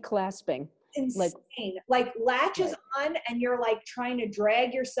 Heavy clasping. Insane. Like latches on, and you're like trying to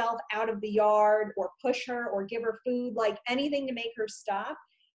drag yourself out of the yard or push her or give her food, like anything to make her stop.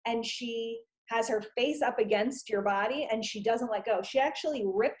 And she has her face up against your body and she doesn't let go. She actually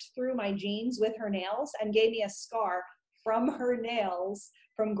ripped through my jeans with her nails and gave me a scar from her nails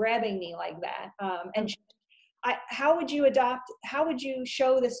from grabbing me like that. How would you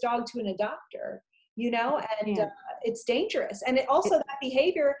show this dog to an adopter? You know, and it's dangerous. And it also, that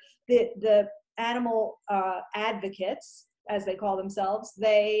behavior, the animal advocates, as they call themselves,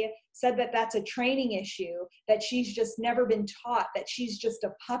 they said that that's a training issue, that she's just never been taught, that she's just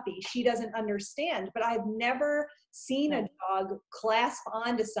a puppy. She doesn't understand. But I've never seen a dog clasp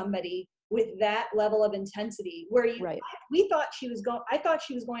onto somebody with that level of intensity, where I thought she was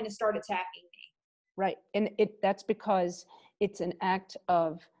going to start attacking me. Right. And that's because it's an act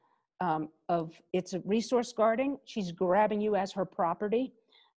of it's a resource guarding. She's grabbing you as her property.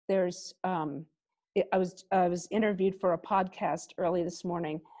 There's I was interviewed for a podcast early this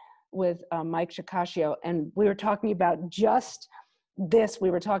morning with Mike Shikashio, and we were talking about just this.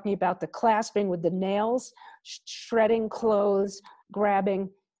 We were talking about the clasping with the nails, shredding clothes, grabbing,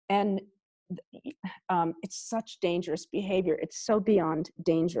 and it's such dangerous behavior. It's so beyond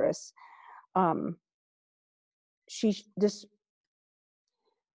dangerous.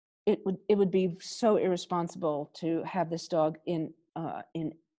 It would be so irresponsible to have this dog in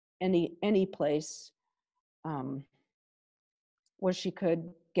any place where she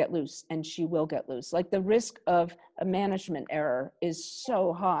could get loose, and she will get loose. Like, the risk of a management error is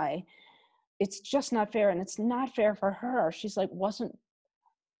so high. It's just not fair, and it's not fair for her. She's like, wasn't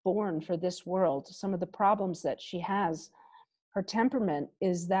born for this world. Some of the problems that she has, her temperament,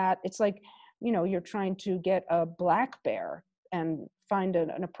 is that it's like, you know, you're trying to get a black bear and find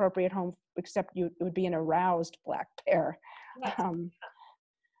an appropriate home, except it would be an aroused black bear.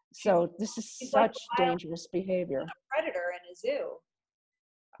 So this is such dangerous behavior. A predator in a zoo.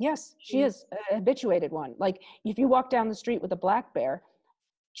 Yes, she is a habituated one. Like, if you walk down the street with a black bear,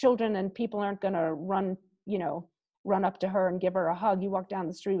 children and people aren't going to run up to her and give her a hug. You walk down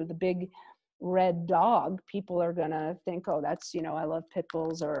the street with a big red dog, people are going to think, oh, that's, I love pit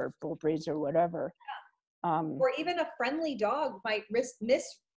bulls or bull breeds or whatever. Or even a friendly dog might misread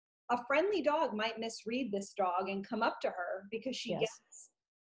this dog and come up to her because she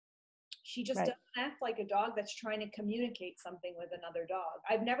just doesn't act like a dog that's trying to communicate something with another dog.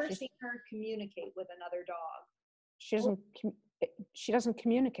 I've never seen her communicate with another dog. She doesn't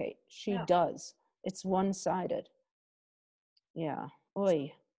communicate. She does. It's one-sided. Yeah.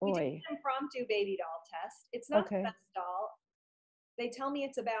 Oy. We did an impromptu baby doll test. It's not the best doll. They tell me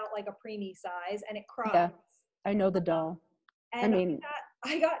it's about like a preemie size, and it cries. Yeah, I know the doll. And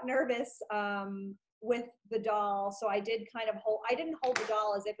I got nervous with the doll, so I didn't hold the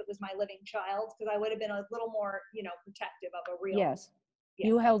doll as if it was my living child, because I would have been a little more, protective of a real. Yes. Yeah.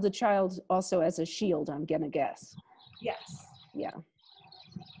 You held the child also as a shield, I'm gonna guess. Yes. Yeah.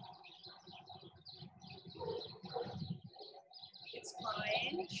 It's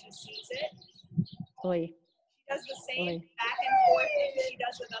crying. She sees it. Oy. She does the same Oy. back and forth thing she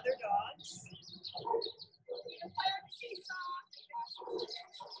does with other dogs.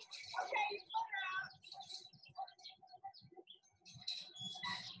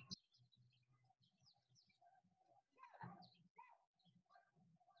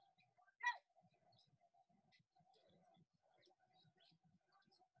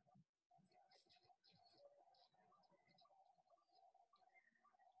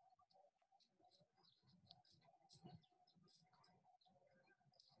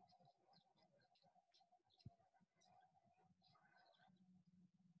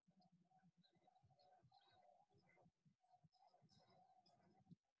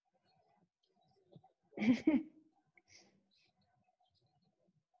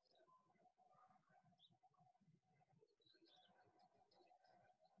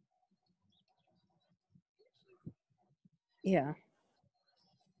 Yeah.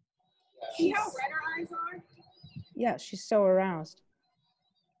 See how red her eyes are? Yeah, she's so aroused.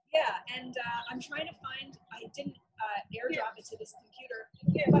 Yeah, and I'm trying to find, I didn't airdrop it to this computer,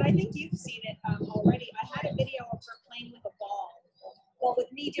 but I think you've seen it already. I had a video of her playing with a ball. Well,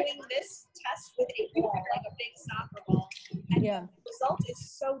 with me doing this test with a ball, like a big soccer ball. And Yeah. the result is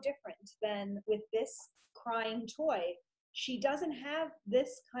so different than with this crying toy. She doesn't have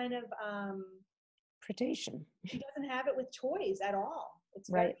this kind of, Predation. she doesn't have it with toys at all. It's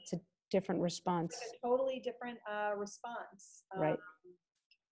Right. It's a different response. a totally different response. Right.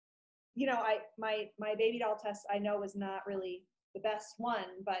 You know, my baby doll test I know was not really the best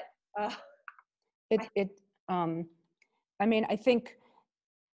one, but I mean, I think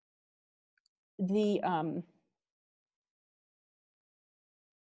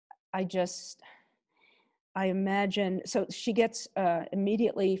I imagine, so she gets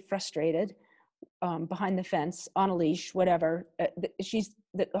immediately frustrated behind the fence, on a leash, whatever.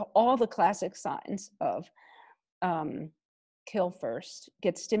 All the classic signs of kill first,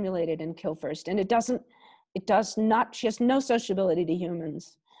 get stimulated and kill first. And it does not, she has no sociability to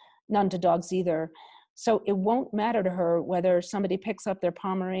humans, none to dogs either. So it won't matter to her whether somebody picks up their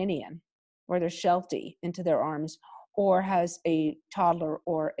Pomeranian or their Sheltie into their arms or has a toddler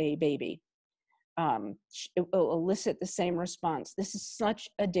or a baby. It will elicit the same response. This is such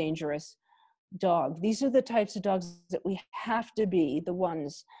a dangerous dog. These are the types of dogs that we have to be the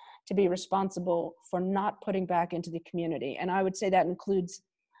ones to be responsible for not putting back into the community. And I would say that includes,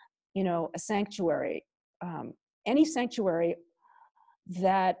 you know, a sanctuary, any sanctuary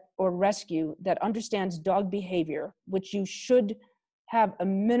that, or rescue that understands dog behavior, which you should have a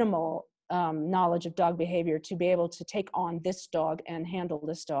minimal knowledge of dog behavior to be able to take on this dog and handle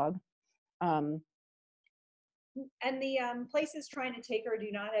this dog. And the places trying to take her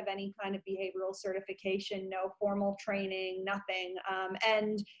do not have any kind of behavioral certification, no formal training, nothing.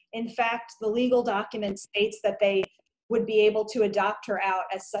 And in fact, the legal document states that they would be able to adopt her out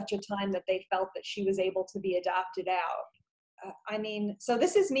at such a time that they felt that she was able to be adopted out. I mean, so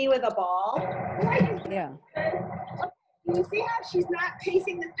this is me with a ball. Yeah. Can you see how she's not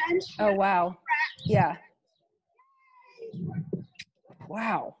pacing the fence? Oh, wow. Yeah.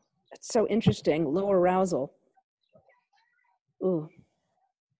 Wow. That's so interesting. Low arousal. Ooh.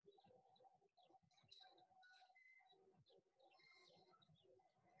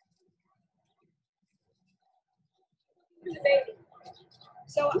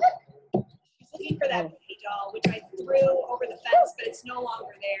 So she's looking for that baby doll, which I threw over the fence, but it's no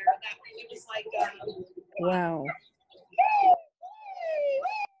longer there. That it was like, Wow.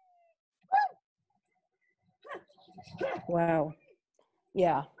 Wow.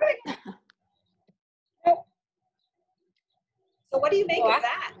 Yeah. So what do you make of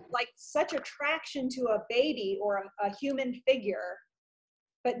that? Like such attraction to a baby or a human figure,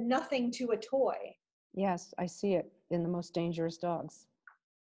 but nothing to a toy. Yes, I see it in the most dangerous dogs.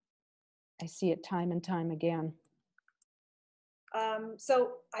 I see it time and time again.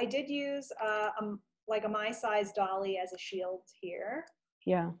 So I did use like a my size dolly as a shield here.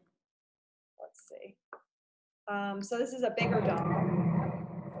 Yeah. Let's see. So this is a bigger doll.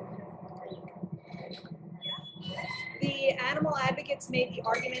 The animal advocates made the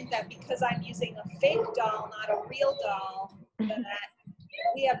argument that because I'm using a fake doll, not a real doll, that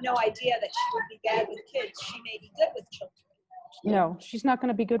we have no idea that she would be bad with kids. She may be good with children. No, she's not going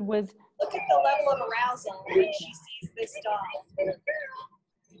to be good with. Look at the level of arousal when she sees this doll.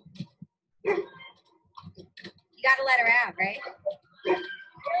 You gotta let her out, right?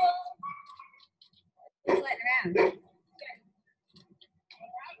 Just let her out.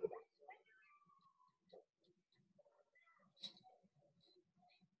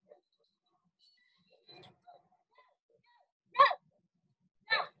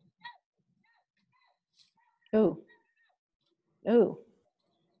 Ooh. Ooh.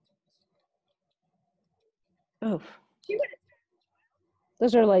 Oof. She would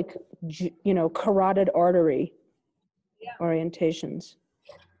Those are like, carotid artery Yeah. orientations.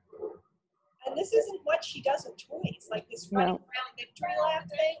 And this isn't what she does with toys, like this running No. around victory lap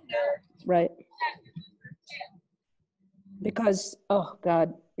thing. No. Right. Because, oh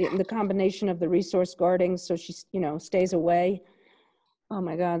God, the combination of the resource guarding, so she, stays away. Oh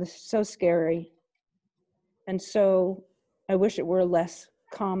my God, this is so scary. And so I wish it were less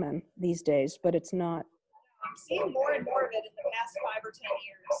common these days, but it's not. I'm seeing more and more of it in the past 5 or 10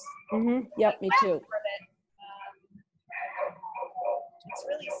 years. Yep, me too. More of it. It's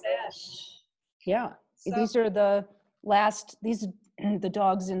really sad. Yeah. So, These are the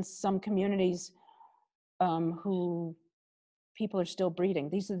dogs in some communities who people are still breeding.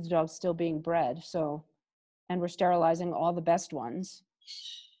 These are the dogs still being bred. So, and we're sterilizing all the best ones.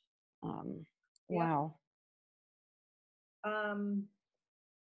 Wow.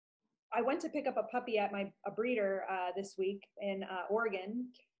 I went to pick up a puppy at a breeder this week in Oregon.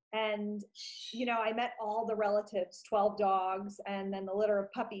 And, I met all the relatives, 12 dogs, and then the litter of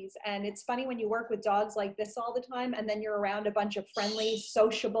puppies. And it's funny when you work with dogs like this all the time, and then you're around a bunch of friendly,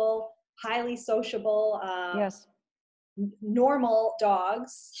 sociable, highly sociable, Yes. normal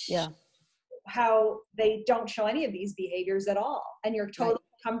dogs. Yeah. How they don't show any of these behaviors at all. And you're totally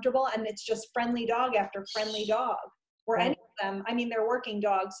comfortable, and it's just friendly dog after friendly dog. Or any of them, I mean, they're working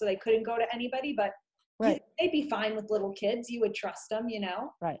dogs, so they couldn't go to anybody, but they'd be fine with little kids. You would trust them,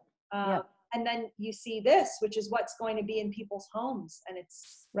 Right. And then you see this, which is what's going to be in people's homes, and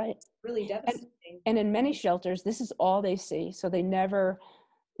it's really devastating. And in many shelters, this is all they see. So they never,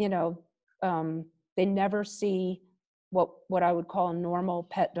 they never see what I would call a normal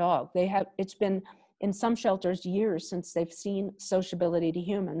pet dog. It's been in some shelters years since they've seen sociability to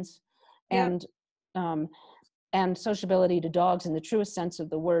humans, and sociability to dogs in the truest sense of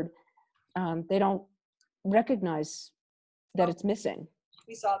the word. They don't recognize that it's missing.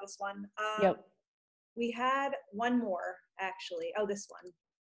 We saw this one. Yep. We had one more, actually. Oh, this one.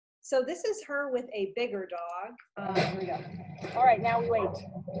 So this is her with a bigger dog. Here we go. All right, now we wait.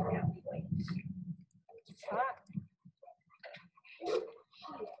 Here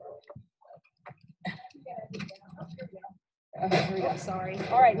we go. Sorry.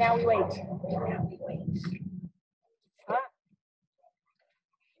 All right, now we wait.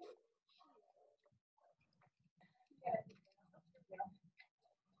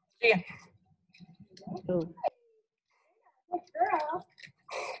 Yeah. Oh. girl.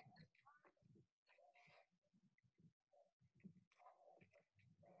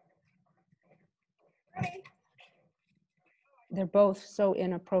 They're both so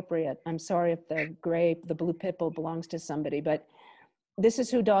inappropriate. I'm sorry if the blue pit bull belongs to somebody, but this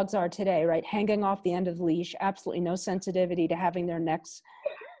is who dogs are today, right? Hanging off the end of the leash, absolutely no sensitivity to having their necks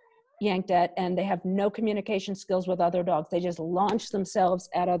yanked at, and they have no communication skills with other dogs. They just launch themselves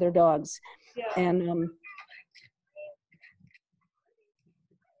at other dogs. Yeah. And the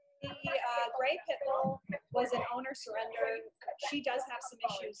gray pit bull was an owner surrender. She does have some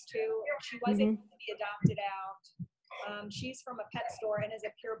issues too. She was able to be adopted out. She's from a pet store and is a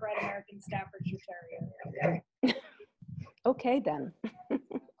purebred American Staffordshire Terrier. okay then.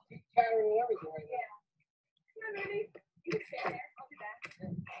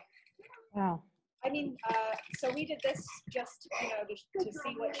 Wow. I mean, so we did this just, to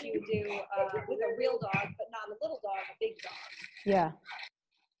see what she would do with a real dog, but not a little dog, a big dog. Yeah.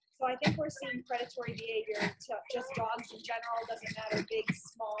 So I think we're seeing predatory behavior to just dogs in general. Doesn't matter, big,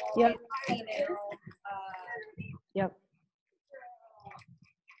 small, Yep. female. Yep.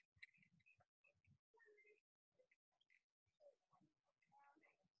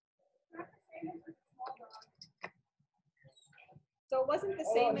 So it wasn't the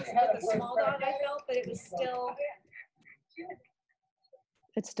same as with a small dog, I felt, but it was still.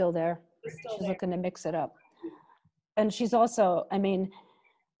 It's still there. It's still She's there. looking to mix it up. And she's also, I mean,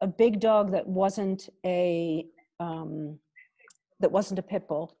 a big dog that wasn't a pit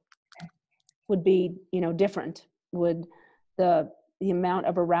bull would be, different. Would the amount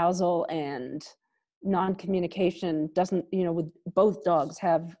of arousal and non-communication doesn't, with both dogs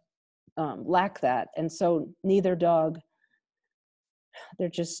have lack that. And so neither dog, they're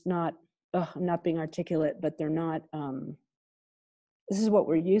just not, I'm not being articulate, but they're not, this is what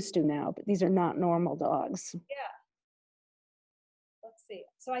we're used to now, but these are not normal dogs. Yeah. Let's see.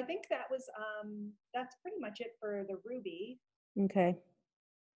 So I think that was, that's pretty much it for the Ruby. Okay.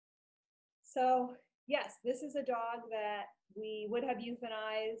 So yes, this is a dog that we would have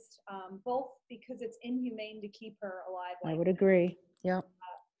euthanized, both because it's inhumane to keep her alive. I would agree. Yeah.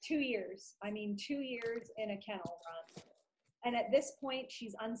 2 years. I mean, 2 years in a kennel run. And at this point,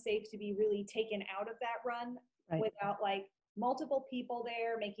 she's unsafe to be really taken out of that run Right. without like multiple people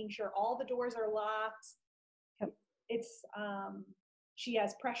there, making sure all the doors are locked. Yep. It's, she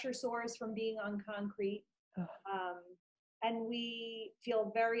has pressure sores from being on concrete. And we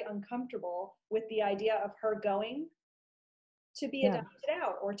feel very uncomfortable with the idea of her going to be adopted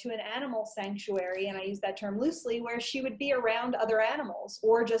out or to an animal sanctuary, and I use that term loosely, where she would be around other animals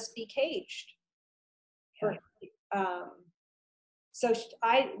or just be caged. Yeah. So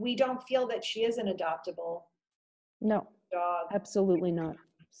we don't feel that she is an adoptable No, dog. absolutely not.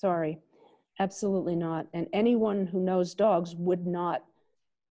 Sorry, absolutely not. And anyone who knows dogs would not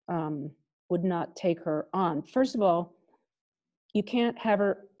take her on. First of all, you can't have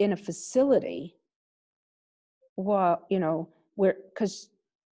her in a facility. Well, you know, because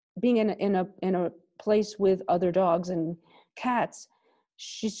being in a place with other dogs and cats,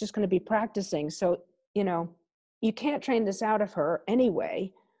 she's just going to be practicing. So, you know, you can't train this out of her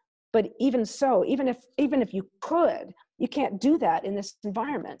anyway. But even so, even if you could, you can't do that in this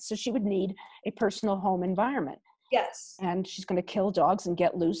environment. So she would need a personal home environment. Yes. And she's going to kill dogs and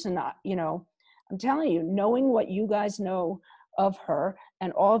get loose and not, you know, I'm telling you, knowing what you guys know of her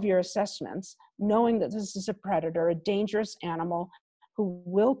and all of your assessments, knowing that this is a predator, a dangerous animal who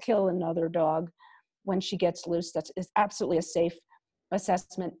will kill another dog when she gets loose, that is absolutely a safe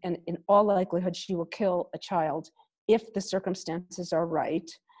assessment. And in all likelihood, she will kill a child if the circumstances are right.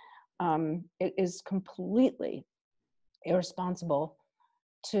 It is completely irresponsible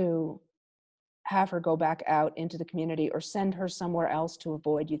to have her go back out into the community or send her somewhere else to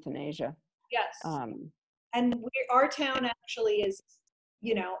avoid euthanasia. Yes. And our town actually is,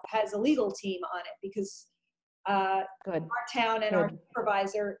 you know, has a legal team on it because our town and our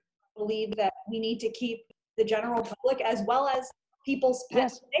supervisor believe that we need to keep the general public as well as people's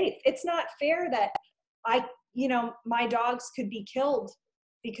pets safe. It's not fair that my dogs could be killed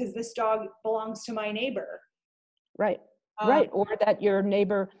because this dog belongs to my neighbor. Right. Or that your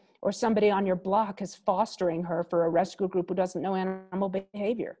neighbor or somebody on your block is fostering her for a rescue group who doesn't know animal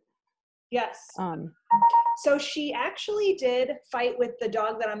behavior. Yes. So she actually did fight with the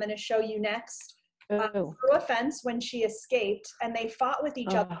dog that I'm going to show you next through a fence when she escaped, and they fought with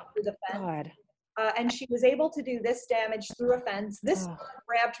each other through the fence. And she was able to do this damage through a fence. This dog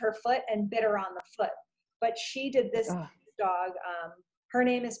grabbed her foot and bit her on the foot, but she did this dog. Her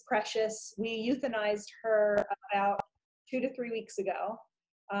name is Precious. We euthanized her about 2 to 3 weeks ago.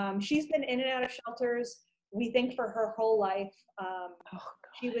 She's been in and out of shelters, we think, for her whole life.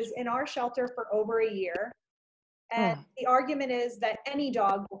 She was in our shelter for over a year. And the argument is that any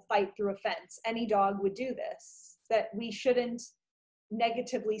dog will fight through a fence. Any dog would do this, that we shouldn't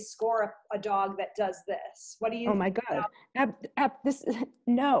negatively score a dog that does this. What do you think? My God.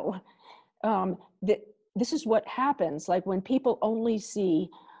 This is what happens. Like when people only see,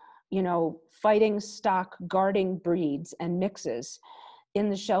 you know, fighting stock guarding breeds and mixes in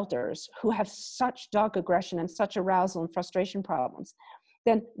the shelters who have such dog aggression and such arousal and frustration problems,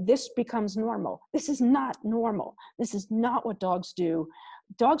 then this becomes normal. This is not normal. This is not what dogs do.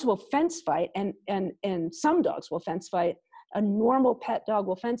 Dogs will fence fight, and some dogs will fence fight. A normal pet dog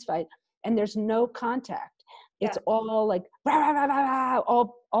will fence fight, and there's no contact. It's all like rah, rah, rah, rah, rah,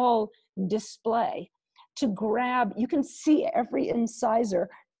 all display. To grab, you can see every incisor,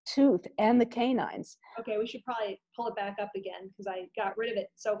 tooth, and the canines. Okay, we should probably pull it back up again because I got rid of it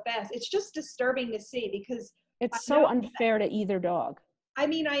so fast. It's just disturbing to see because it's so unfair to either dog. I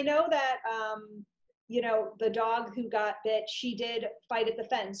mean, I know that, the dog who got bit, she did fight at the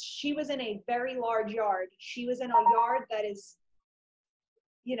fence. She was in a very large yard. She was in a yard that is,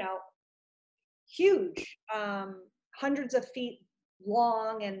 huge, hundreds of feet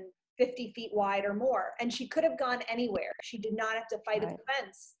long and 50 feet wide or more. And she could have gone anywhere. She did not have to fight at the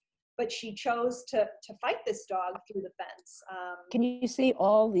fence, but she chose to fight this dog through the fence. Can you see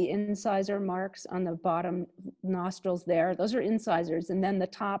all the incisor marks on the bottom nostrils there? Those are incisors. And then the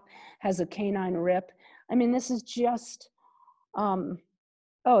top has a canine rip. I mean, this is just,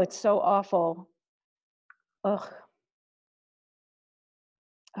 it's so awful. Ugh.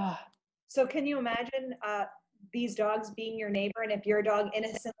 So can you imagine these dogs being your neighbor, and if your dog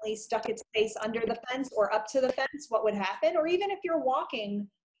innocently stuck its face under the fence or up to the fence, what would happen? Or even if you're walking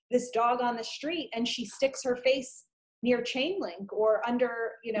this dog on the street and she sticks her face near chain link or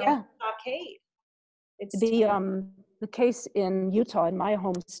under, stockade. It's the case in Utah, in my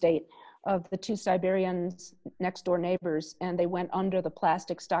home state, of the two Siberians next door neighbors, and they went under the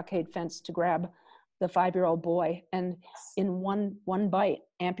plastic stockade fence to grab the 5-year-old boy, and in one bite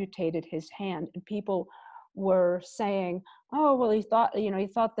amputated his hand, and people were saying, oh, well, he thought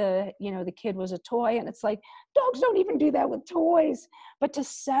the kid was a toy. And it's like, dogs don't even do that with toys. But to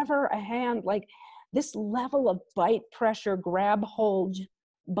sever a hand, like this level of bite, pressure, grab, hold,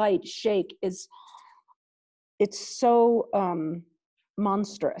 bite, shake it's so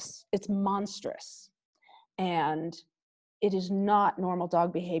monstrous. It's monstrous. And it is not normal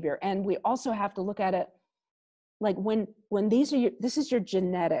dog behavior. And we also have to look at it like when this is your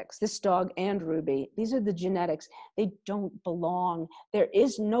genetics, this dog and Ruby, these are the genetics. They don't belong. There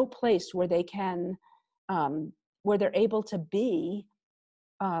is no place where they can, where they're able to be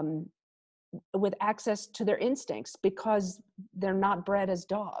with access to their instincts, because they're not bred as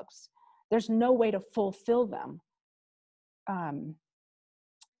dogs. There's no way to fulfill them. And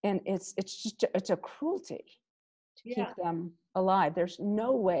it's a cruelty to keep them alive. There's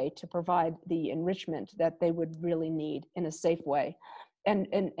no way to provide the enrichment that they would really need in a safe way, and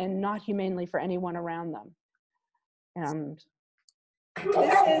not humanely for anyone around them. And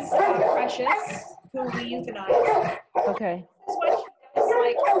this is Precious, who we euthanized. okay. This is what she does,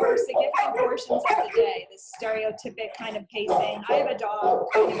 like, for significant portions of the day, this stereotypic kind of pacing. I have a dog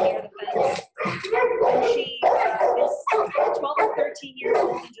kind of near the fence, and she is 12 or 13 years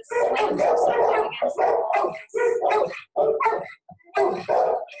old and just slams herself up against the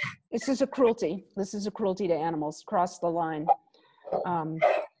wall. This is a cruelty. This is a cruelty to animals. Cross the line.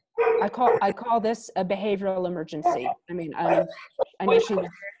 I call this a behavioral emergency. I mean, I know she was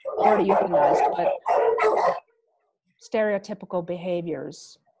already euthanized, but stereotypical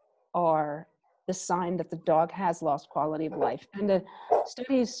behaviors are the sign that the dog has lost quality of life. And the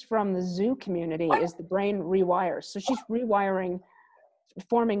studies from the zoo community is the brain rewires. So she's rewiring,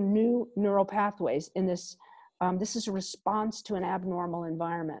 forming new neural pathways in this. This is a response to an abnormal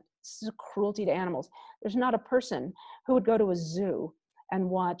environment. This is a cruelty to animals. There's not a person who would go to a zoo and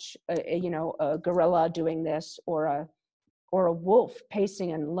watch a gorilla doing this, or a wolf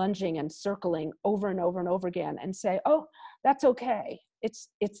pacing and lunging and circling over and over and over again and say, oh, that's okay. It's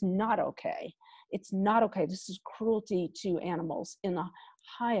not okay. It's not okay. This is cruelty to animals in the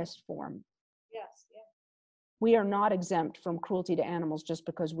highest form. Yes, yeah. We are not exempt from cruelty to animals just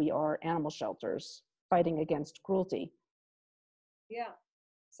because we are animal shelters fighting against cruelty. Yeah.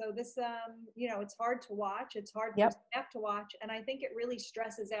 So this, it's hard to watch. It's hard Yep. for staff to watch. And I think it really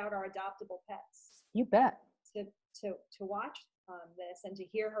stresses out our adoptable pets You bet. to watch this and to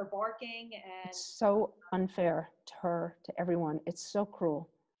hear her barking. And It's so unfair to her, to everyone. It's so cruel.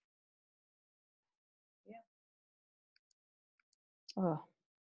 Yeah. Oh.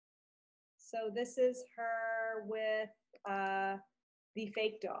 So this is her with the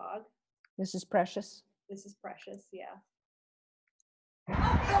fake dog. This is Precious. This is Precious, yeah.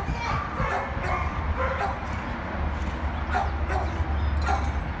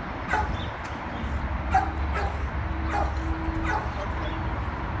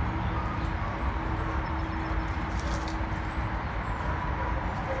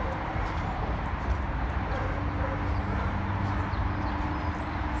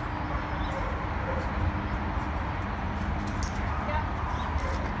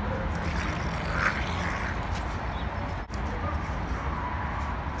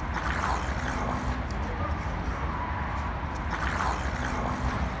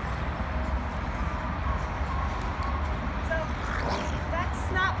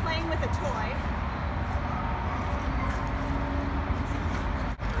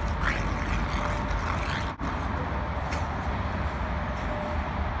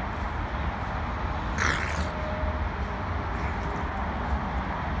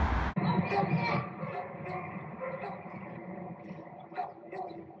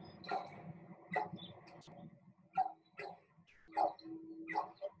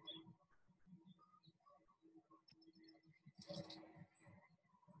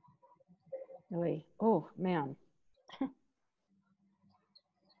 Really? Oh, man.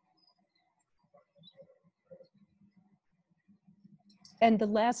 And the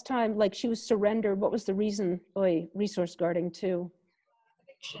last time, like, she was surrendered, what was the reason? Resource guarding too.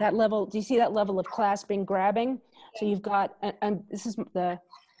 That level, do you see that level of clasping, grabbing? So you've got, and this is the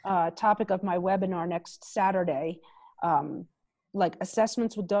topic of my webinar next Saturday, like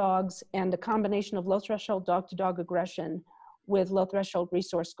assessments with dogs and a combination of low threshold dog-to-dog aggression with low threshold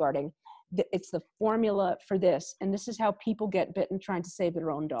resource guarding. It's the formula for this, and this is how people get bitten trying to save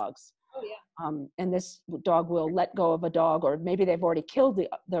their own dogs. Oh, yeah. And this dog will let go of a dog, or maybe they've already killed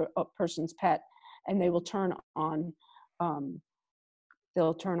the person's pet, and they will turn on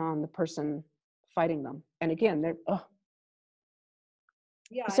the person fighting them. And again, they're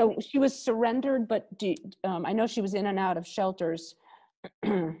Yeah. So she was surrendered, but I know she was in and out of shelters.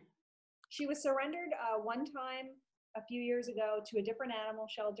 She was surrendered one time a few years ago to a different animal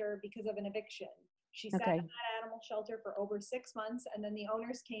shelter because of an eviction. She sat Okay. in that animal shelter for over 6 months, and then the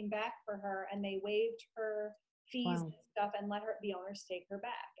owners came back for her and they waived her fees Wow. and stuff and let the owners take her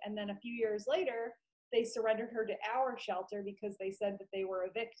back. And then a few years later, they surrendered her to our shelter because they said that they were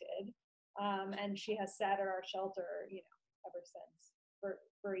evicted. And she has sat at our shelter, ever since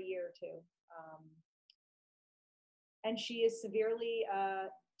for a year or two. And she is severely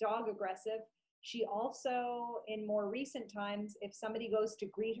dog aggressive. She also, in more recent times, if somebody goes to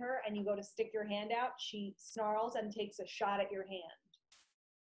greet her and you go to stick your hand out, she snarls and takes a shot at your hand.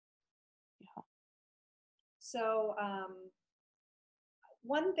 Yeah. So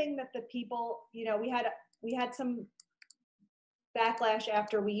one thing that the people, we had some backlash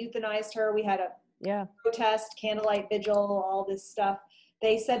after we euthanized her. We had a protest, candlelight vigil, all this stuff.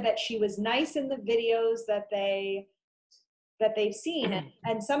 They said that she was nice in the videos that they've seen,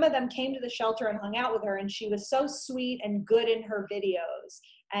 and some of them came to the shelter and hung out with her, and she was so sweet and good in her videos,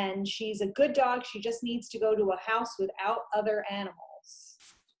 and she's a good dog. She just needs to go to a house without other animals.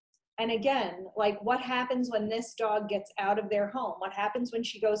 And again, like, what happens when this dog gets out of their home? What happens when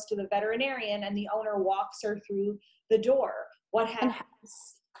she goes to the veterinarian and the owner walks her through the door? What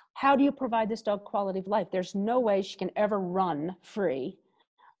happens? How do you provide this dog quality of life? There's no way she can ever run free.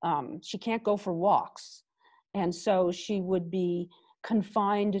 She can't go for walks. And so she would be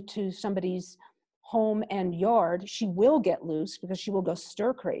confined to somebody's home and yard. She will get loose because she will go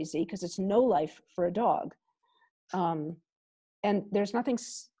stir crazy because it's no life for a dog. And there's nothing,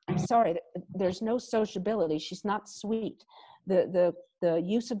 I'm sorry, there's no sociability. She's not sweet. The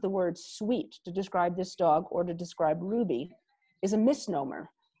use of the word sweet to describe this dog or to describe Ruby is a misnomer.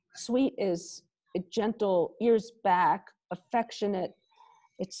 Sweet is gentle, ears back, affectionate.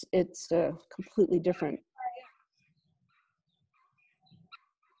 It's completely different.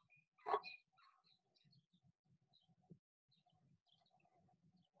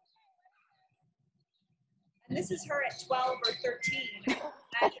 And this is her at 12 or 13. Imagine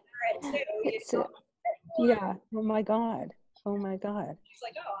her at 2. Yeah. Oh my God. Oh my God. She's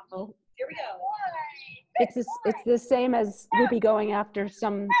like, oh, here we go. It's the same as Ruby going after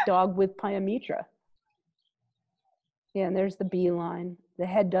some dog with pyometra. Yeah, and there's the beeline. The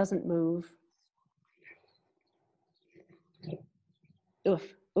head doesn't move.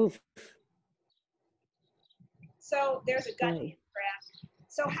 Oof, oof. So there's a gut graph.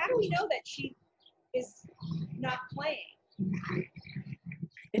 So how do we know that she is not playing?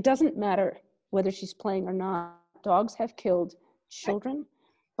 It doesn't matter whether she's playing or not. Dogs have killed children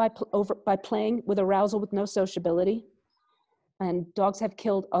by playing with arousal with no sociability, and dogs have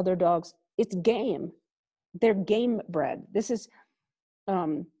killed other dogs. It's game. They're game bred. This is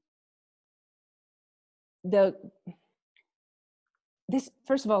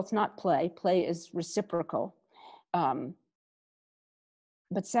first of all, it's not play. Play is reciprocal.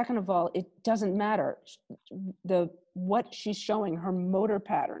 But second of all, it doesn't matter. What she's showing, her motor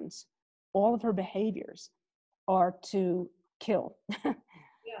patterns, all of her behaviors are to kill.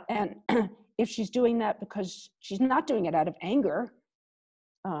 Yeah. And if she's doing that because she's not doing it out of anger,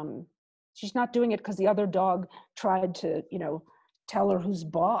 she's not doing it because the other dog tried to, tell her who's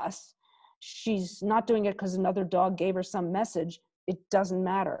boss. She's not doing it because another dog gave her some message. It doesn't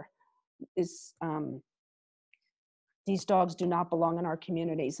matter. These dogs do not belong in our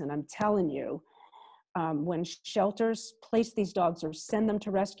communities. And I'm telling you, when shelters place these dogs or send them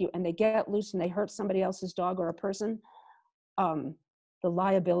to rescue and they get loose and they hurt somebody else's dog or a person, the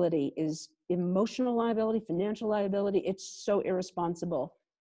liability is emotional liability, financial liability. It's so irresponsible.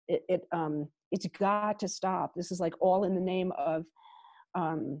 It's got to stop. This is like all in the name of,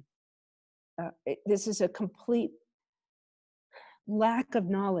 this is a complete lack of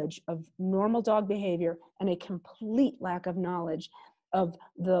knowledge of normal dog behavior and a complete lack of knowledge of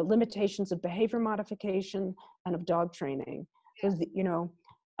the limitations of behavior modification and of dog training. Because,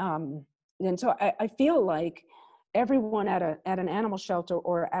 and so I feel like everyone at an animal shelter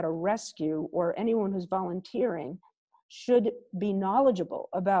or at a rescue or anyone who's volunteering should be knowledgeable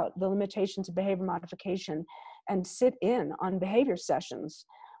about the limitations of behavior modification and sit in on behavior sessions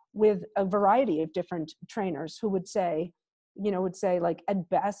with a variety of different trainers who would say, like, at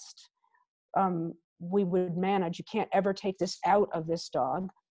best, we would manage. You can't ever take this out of this dog.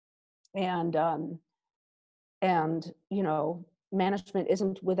 And management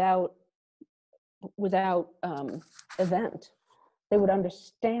isn't without event. They would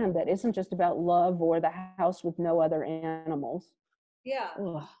understand that isn't just about love or the house with no other animals. Yeah.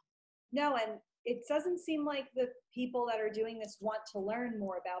 Ugh. No, and it doesn't seem like the people that are doing this want to learn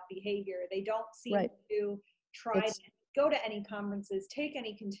more about behavior. They don't seem to try to go to any conferences, take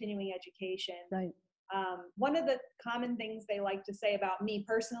any continuing education. Right. One of the common things they like to say about me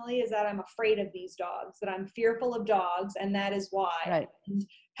personally is that I'm afraid of these dogs, that I'm fearful of dogs, and that is why. Right. And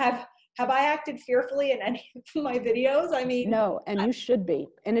have I acted fearfully in any of my videos? I mean, no, and you should be.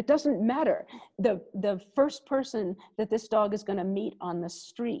 And it doesn't matter. The first person that this dog is going to meet on the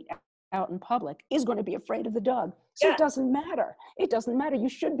street out in public is going to be afraid of the dog. So Yeah. it doesn't matter. It doesn't matter. You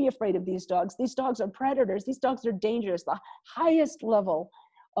should be afraid of these dogs. These dogs are predators. These dogs are dangerous. The highest level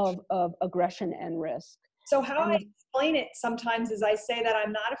of aggression and risk. So how And I explain it sometimes is I say that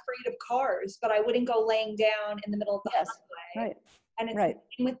I'm not afraid of cars, but I wouldn't go laying down in the middle of the yes, highway. right. And it's Right. the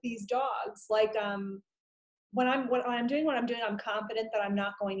same with these dogs. Like when I'm doing what I'm doing, I'm confident that I'm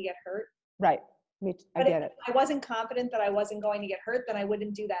not going to get hurt. Right. I get it. If I wasn't confident that I wasn't going to get hurt, then I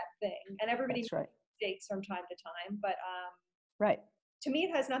wouldn't do that thing. And everybody That's makes right. mistakes from time to time. But Right. to me,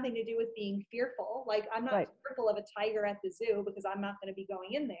 it has nothing to do with being fearful. Like I'm not Right. fearful of a tiger at the zoo because I'm not going to be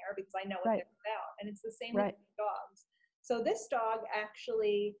going in there because I know what Right. they're about. And it's the same Right. with dogs. So this dog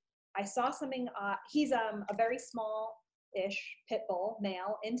actually, I saw something, he's a very small-ish pit bull,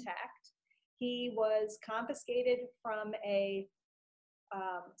 male, intact. He was confiscated from a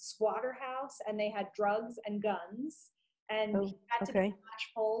squatter house, and they had drugs and guns. And Oh, he had to okay.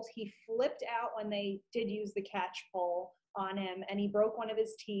 catch poles. He flipped out when they did use the catch pole on him, and he broke one of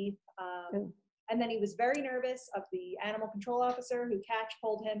his teeth. Oh. And then he was very nervous of the animal control officer who catch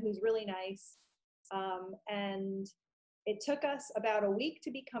poled him, who's really nice. And it took us about a week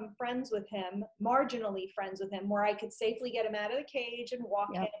to become friends with him, marginally friends with him, where I could safely get him out of the cage and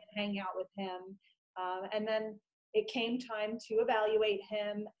walk him and hang out with him. And then it came time to evaluate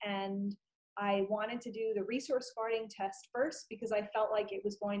him, and I wanted to do the resource guarding test first because I felt like it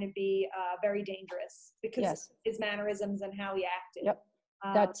was going to be very dangerous because of his mannerisms and how he acted. Yep.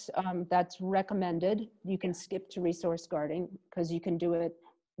 That's recommended. You can skip to resource guarding because you can do it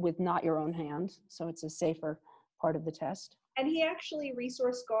with not your own hand. So it's a safer part of the test. And he actually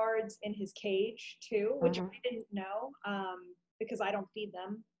resource guards in his cage too, which I didn't know because I don't feed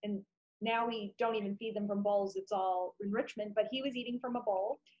them. And now we don't even feed them from bowls. It's all enrichment, but he was eating from a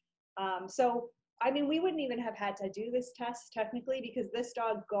bowl. So, I mean, we wouldn't even have had to do this test technically because this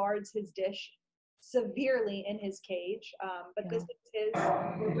dog guards his dish severely in his cage. But this is his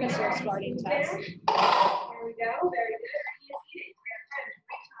resource guarding test. Here we go. Very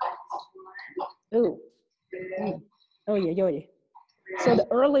good. Ooh. Oh, yeah. So the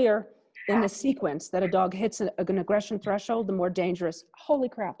earlier in the sequence that a dog hits an aggression threshold, the more dangerous, holy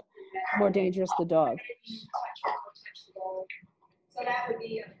crap, the more dangerous the dog. So that would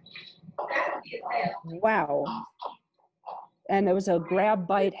be a tail. Wow. And there was a grab,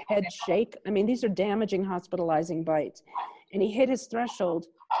 bite, head shake. I mean, these are damaging, hospitalizing bites. And he hit his threshold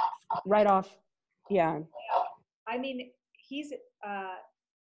right off. Yeah. I mean, he's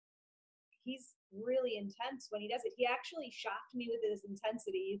really intense when he does it. He actually shocked me with his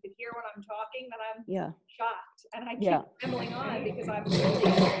intensity. You could hear when I'm talking that I'm shocked. And I keep rambling on because I'm really...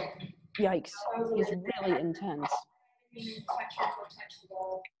 Yikes. He's really intense.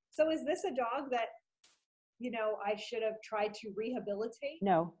 So is this a dog that, I should have tried to rehabilitate?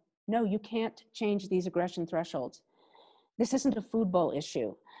 No, you can't change these aggression thresholds. This isn't a food bowl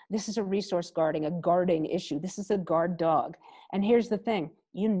issue. This is a resource guarding, a guarding issue. This is a guard dog. And here's the thing,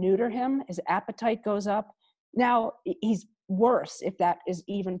 you neuter him, his appetite goes up. Now he's worse if that is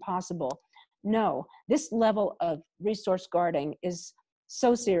even possible. No, this level of resource guarding is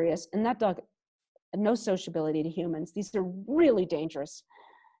so serious, and that dog, no sociability to humans. These are really dangerous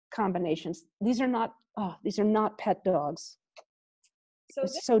combinations. These are not pet dogs. So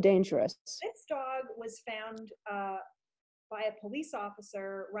it's so dangerous. This dog was found by a police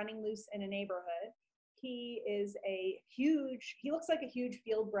officer running loose in a neighborhood. He looks like a huge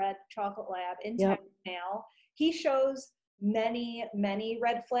field-bred chocolate lab, intact male. He shows many, many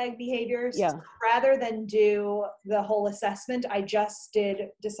red flag behaviors. Yeah. So rather than do the whole assessment, I just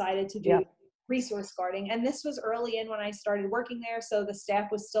decided to do resource guarding. And this was early in when I started working there, so the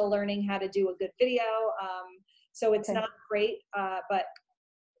staff was still learning how to do a good video. So it's not great, but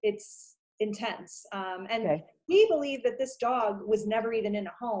it's intense. And we believe that this dog was never even in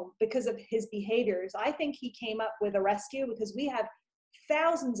a home because of his behaviors. I think he came up with a rescue because we have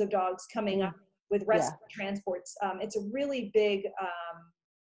thousands of dogs coming up with rescue transports. It's a really big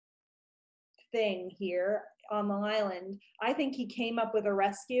thing here on Long Island. I think he came up with a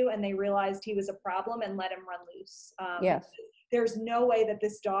rescue and they realized he was a problem and let him run loose. There's no way that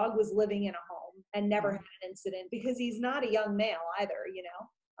this dog was living in a home and never had an incident because he's not a young male either,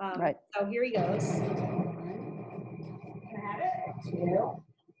 So here he goes. Can I have it? 2.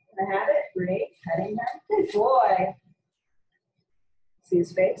 Can I have it? 3. Petting him. Good boy. See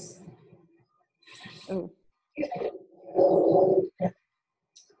his face? Oh,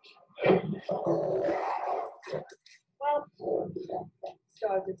 Well,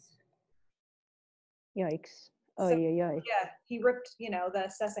 dog is. yikes. Oh, So, yeah, yeah. yeah, he ripped, you know,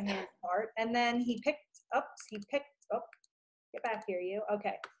 the Sessa hand apart, and then he picked, oh, get back here, you.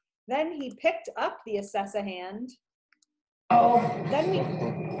 Okay. Then he picked up the Assessa hand. Oh. Then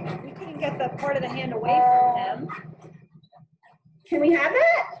we couldn't get the part of the hand away from him. Can we have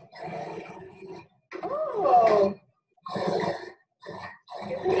that? Oh.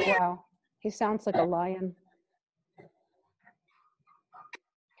 Wow. He sounds like a lion.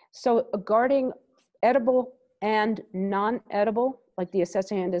 So guarding edible and non-edible, like the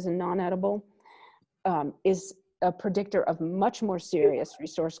Assessa hand is a non-edible, is a predictor of much more serious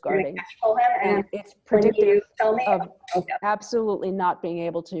resource guarding. Pull him And it's when predictive you tell me. of Okay. absolutely not being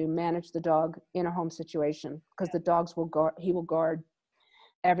able to manage the dog in a home situation, because the dogs will guard, he will guard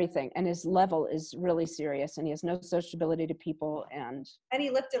everything, and his level is really serious, and he has no sociability to people, and And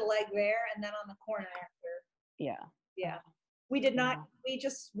he lifted a leg there and then on the corner after. yeah. Yeah. We did not, Yeah.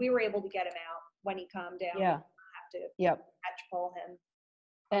 we were able to get him out when he calmed down. Yeah. We didn't have to Yep. catch pull him.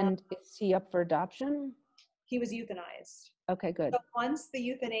 And is he up for adoption? He was euthanized. Okay, good. So once the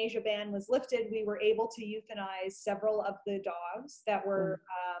euthanasia ban was lifted, we were able to euthanize several of the dogs that were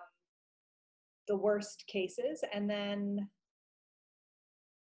the worst cases. And then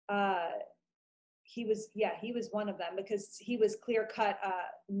he was one of them, because he was clear cut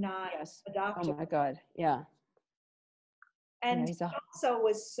not Yes. adopted. Oh my God. Yeah. And Yeah, he also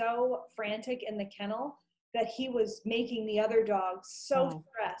was so frantic in the kennel that he was making the other dogs so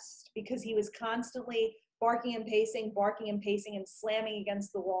stressed, because he was constantly barking and pacing and slamming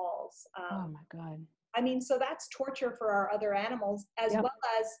against the walls. Oh my God. I mean, so that's torture for our other animals, as well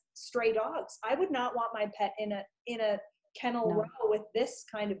as stray dogs. I would not want my pet in a kennel row with this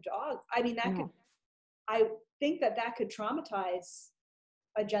kind of dog. I mean, that could, I think that could traumatize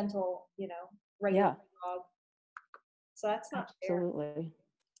a gentle, you know, regular dog. So that's not absolutely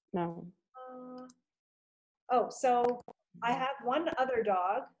fair. No. Oh, so I have one other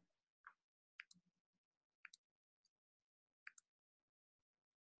dog.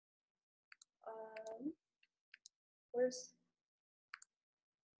 Where's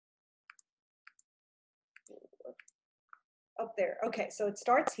up there? Okay, so it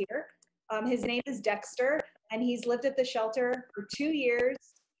starts here. His name is Dexter, and he's lived at the shelter for 2 years.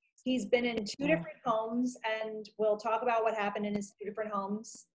 He's been in 2 different homes, and we'll talk about what happened in his 2 different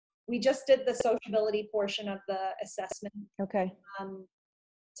homes. We just did the sociability portion of the assessment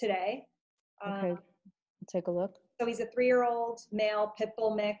today. Okay, take a look. So he's a 3-year-old male pit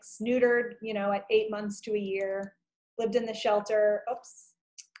bull mix, neutered, you know, at 8 months to a year, lived in the shelter. Oops.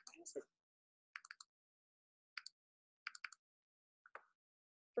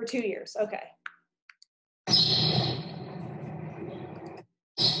 For 2 years. Okay.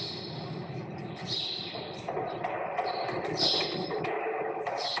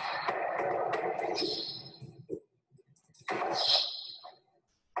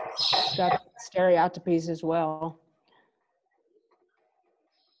 Got stereotypies as well.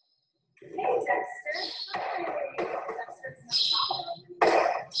 Hey, Dexter.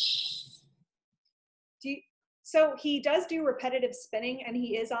 So he does do repetitive spinning, and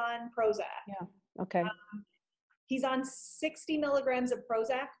he is on Prozac. Yeah. Okay. He's on 60 milligrams of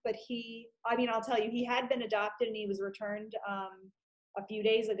Prozac, but I'll tell you, he had been adopted and he was returned a few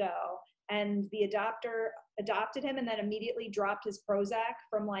days ago, and the adopter adopted him and then immediately dropped his Prozac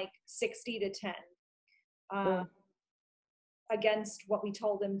from like 60 to 10 against what we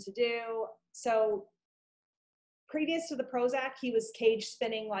told him to do. So previous to the Prozac, he was cage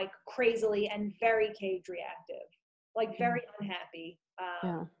spinning like crazily and very cage reactive, like very unhappy.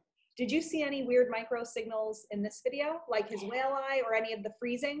 Did you see any weird micro signals in this video, like his whale eye or any of the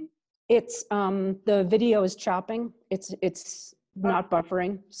freezing? It's the video is chopping. It's not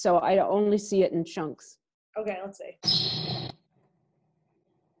buffering, so I only see it in chunks. Okay, let's see.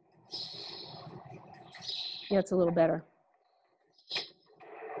 Yeah, it's a little better.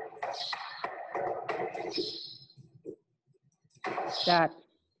 That.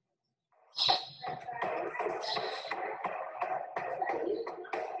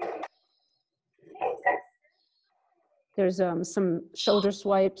 There's some shoulder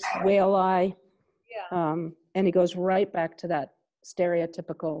swipes, whale eye, and he goes right back to that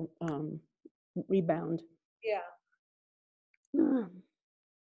stereotypical rebound. Yeah.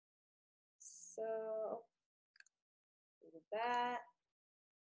 So that.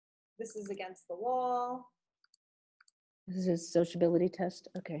 This is against the wall. This is his sociability test.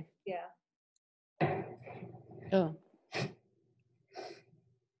 Okay. Yeah. Oh.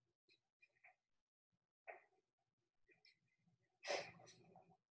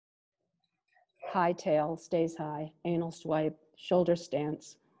 high tail, stays high, anal swipe, shoulder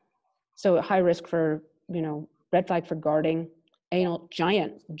stance. So high risk for, red flag for guarding,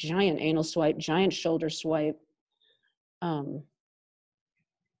 giant anal swipe, giant shoulder swipe.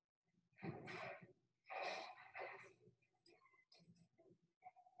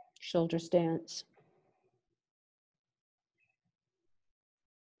 Shoulder stance.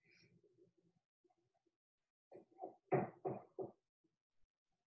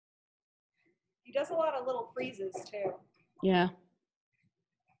 He does a lot of little freezes too. Yeah.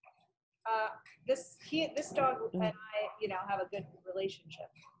 This dog and I, have a good relationship.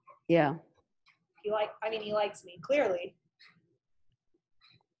 Yeah. He likes me, clearly.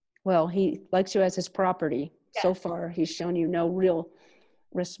 Well, he likes you as his property. Yeah. So far, he's shown you no real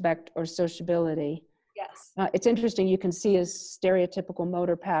respect or sociability. Yes. It's interesting. You can see his stereotypical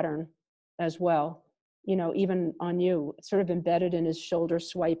motor pattern as well. Even on you, it's sort of embedded in his shoulder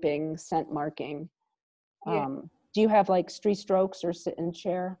swiping, scent marking. Yeah. Do you have like street strokes or sit in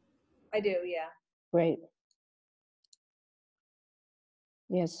chair? I do, yeah. Great.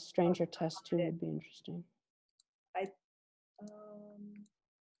 Yes, stranger test too would be interesting.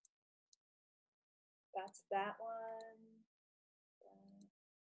 That's that one.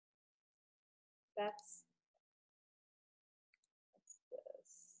 That's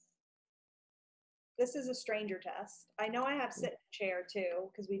this. This is a stranger test. I know I have sit in chair too,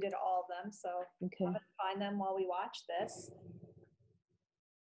 because we did all of them. So Okay. I'm gonna find them while we watch this.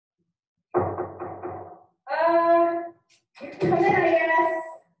 Come in, I guess.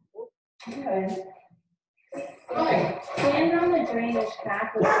 Good. Stand on the drainage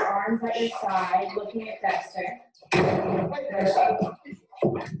path with your arms at your side, looking at Dexter.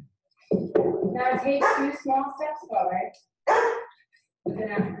 Now take 2 small steps forward. Let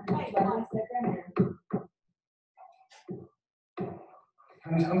him stick their hand.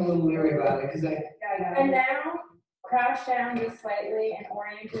 I'm a little leery about it because And now crouch down just slightly and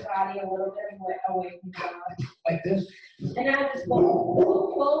orient your body a little bit away from the dog. like this. And now just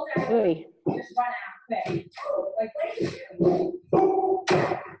pull down. Hey. Just run out quick. Like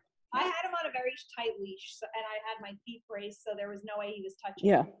I had him on a very tight leash, and I had my feet braced, so there was no way he was touching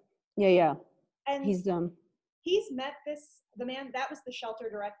Yeah. me. Yeah. And He's met the man that was the shelter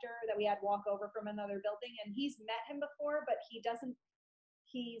director that we had walk over from another building, and he's met him before, but he's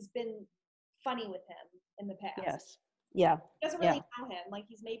been funny with him in the past. Yes. Yeah. He doesn't really know him. Like,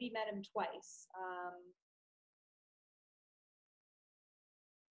 he's maybe met him twice.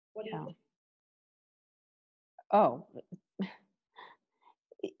 What do you think? Oh,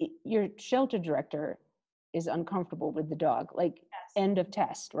 your shelter director is uncomfortable with the dog, like Yes. end of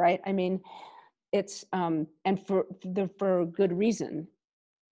test, right? I mean, it's, and for good reason.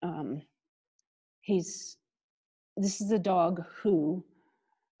 This is a dog who,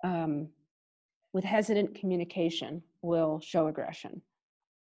 with hesitant communication, will show aggression.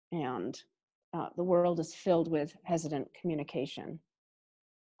 And the world is filled with hesitant communication.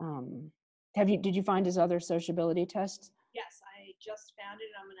 Did you find his other sociability tests? Yes, I just found it,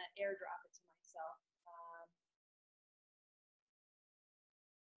 and I'm going to airdrop it to myself.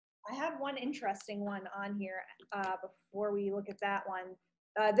 I have one interesting one on here before we look at that one.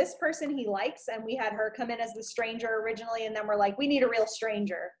 This person he likes, and we had her come in as the stranger originally, and then we're like, we need a real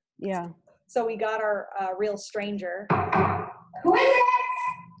stranger. Yeah. So we got our real stranger. who is it?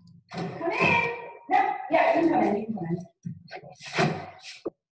 Come in. No, yeah, you can come in. You can come in.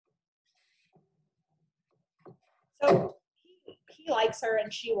 So he likes her,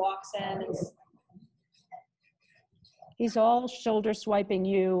 and she walks in. He's all shoulder swiping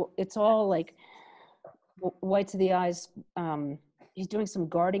you. It's all like white to the eyes. He's doing some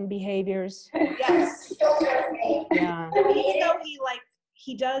guarding behaviors. Yes. Yeah.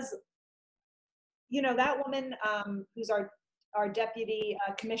 He does, that woman who's our deputy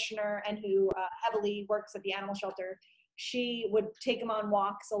commissioner and who heavily works at the animal shelter, she would take him on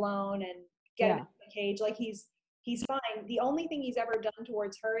walks alone and get him in the cage. Like, he's fine. The only thing he's ever done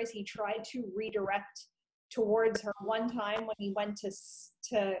towards her is he tried to redirect towards her one time when he went to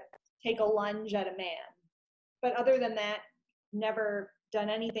take a lunge at a man. But other than that, never done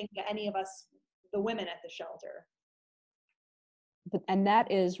anything to any of us, the women at the shelter. And that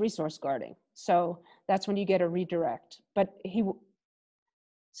is resource guarding. So that's when you get a redirect. But he was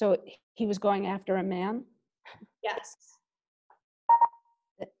going after a man? Yes.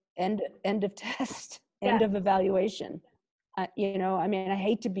 End of test, end of evaluation. I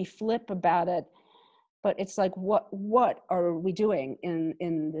hate to be flip about it, but it's like, what are we doing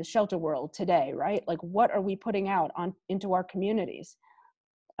in the shelter world today, right? Like, what are we putting out into our communities?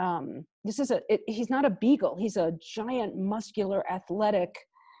 He's not a beagle. He's a giant, muscular, athletic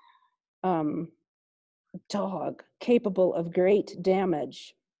dog capable of great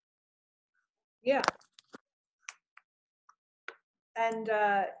damage. Yeah. And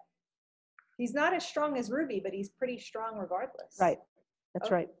he's not as strong as Ruby, but he's pretty strong regardless. Right. That's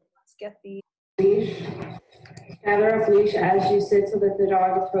Okay, right. let's get the Leash. Gather off leash as you sit so that the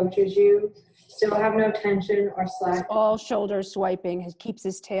dog approaches you. Still have no tension or slack. All shoulder swiping, keeps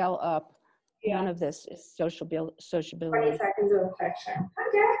his tail up. Yeah. None of this is 20 sociability. seconds of affection.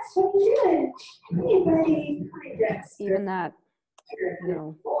 Hi, Dex. What you doing? Hey, buddy. Hi, Dex. Even that, You're a you good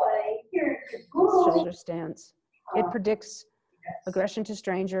know, boy. You're a good boy. shoulder stance. It predicts aggression to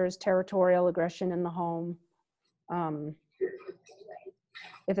strangers, territorial aggression in the home.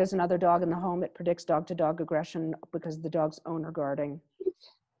 If there's another dog in the home, it predicts dog-to-dog aggression because of the dog's owner guarding.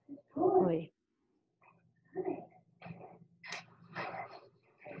 Boy.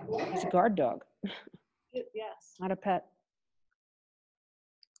 He's a guard dog, yes. not a pet.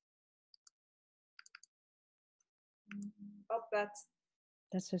 Oh,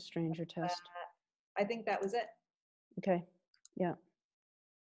 That's a stranger test. I think that was it. Okay, yeah.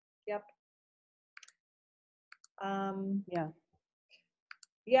 Yep. Yeah.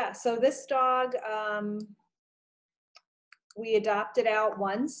 Yeah, so this dog, we adopted out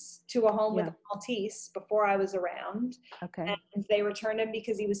once to a home with a Maltese before I was around. Okay. And they returned him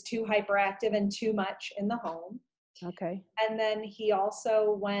because he was too hyperactive and too much in the home. Okay. And then he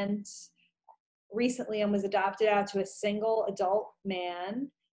also went recently and was adopted out to a single adult man.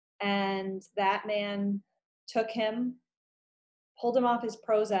 And that man took him, pulled him off his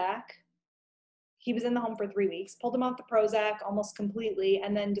Prozac. He was in the home for 3 weeks, pulled him off the Prozac almost completely,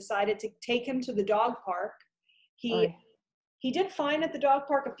 and then decided to take him to the dog park. He did fine at the dog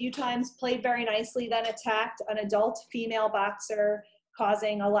park a few times, played very nicely, then attacked an adult female boxer,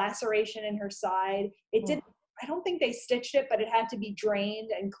 causing a laceration in her side. It didn't, I don't think they stitched it, but it had to be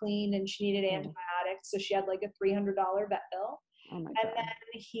drained and cleaned, and she needed antibiotics, so she had like a $300 vet bill. Oh my God. And then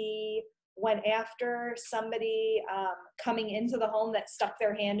he went after somebody coming into the home that stuck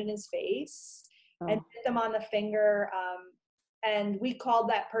their hand in his face and hit them on the finger. And we called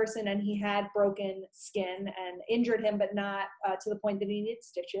that person, and he had broken skin and injured him, but not to the point that he needed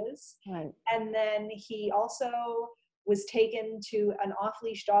stitches. Right. And then he also was taken to an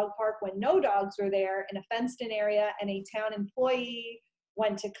off-leash dog park when no dogs were there in a fenced-in area, and a town employee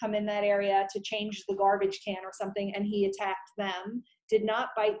went to come in that area to change the garbage can or something, and he attacked them, did not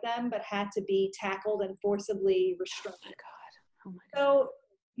bite them, but had to be tackled and forcibly restrained. Oh my God. Oh my God. So,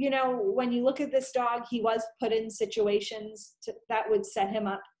 you know, when you look at this dog, he was put in situations that would set him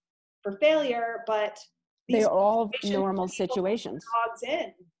up for failure, but they're all normal situations. Dogs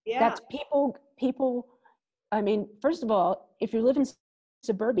in. Yeah. That's people, I mean, first of all, if you live in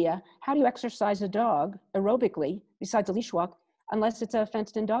suburbia, how do you exercise a dog aerobically besides a leash walk unless it's a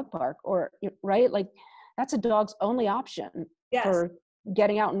fenced-in dog park, or, right? Like, that's a dog's only option for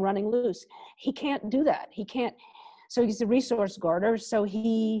getting out and running loose. He can't do that. He can't. So he's a resource guarder. So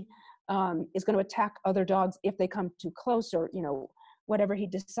he is going to attack other dogs if they come too close, or, you know, whatever he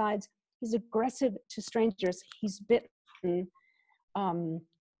decides. He's aggressive to strangers. He's bitten.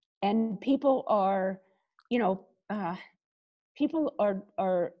 And people are, you know, people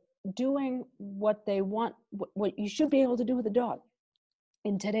are doing what they want, what you should be able to do with a dog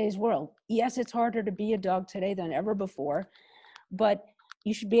in today's world. Yes, it's harder to be a dog today than ever before, but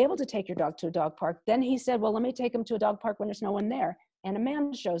you should be able to take your dog to a dog park. Then he said, well, let me take him to a dog park when there's no one there. And a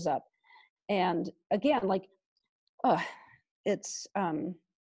man shows up. And again, like,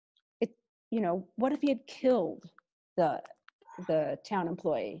 you know, what if he had killed the town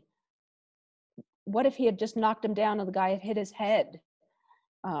employee? What if he had just knocked him down and the guy had hit his head?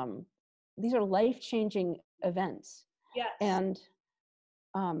 These are life-changing events. Yes. And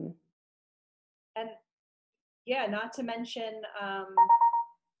yeah, not to mention,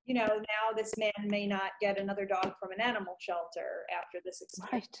 you know, now this man may not get another dog from an animal shelter after this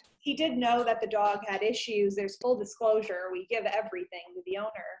experience. Right. He did know that the dog had issues. There's full disclosure. We give everything to the owner.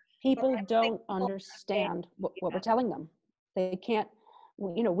 People don't understand what we're telling them. They can't,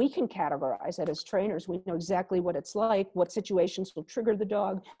 you know, we can categorize it as trainers. We know exactly what it's like, what situations will trigger the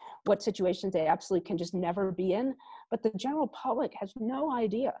dog, what situations they absolutely can just never be in. But the general public has no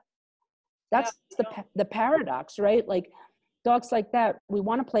idea. That's the paradox, right? Like, dogs like that, we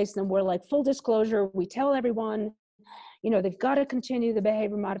want to place them where, like, full disclosure, we tell everyone, you know, they've got to continue the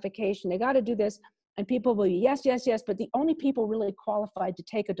behavior modification. They got to do this. And people will be, yes, yes, yes. But the only people really qualified to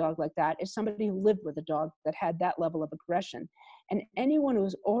take a dog like that is somebody who lived with a dog that had that level of aggression. And anyone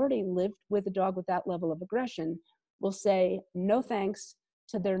who's already lived with a dog with that level of aggression will say no thanks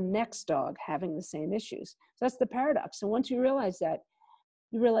to their next dog having the same issues. So that's the paradox. And once you realize that,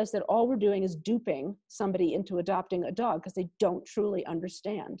 you realize that all we're doing is duping somebody into adopting a dog because they don't truly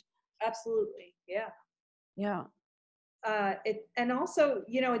understand. Absolutely. Yeah. Yeah. And also,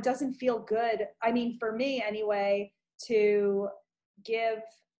 you know, it doesn't feel good. I mean, for me anyway, to give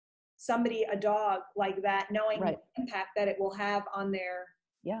somebody a dog like that, knowing Right. the impact that it will have on their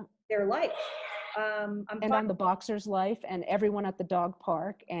Yeah. life. And on the boxer's life and everyone at the dog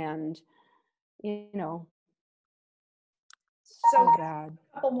park, and, you know, so bad.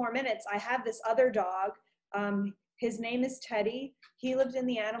 A couple more minutes. I have this other dog. His name is Teddy. He lived in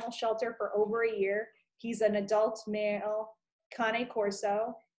the animal shelter for over a year. He's an adult male Cane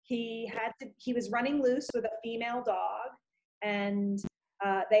Corso. He was running loose with a female dog, and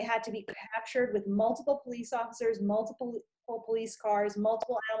they had to be captured with multiple police officers, multiple police cars,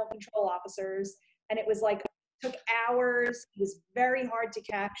 multiple animal control officers, and it was like, took hours. He was very hard to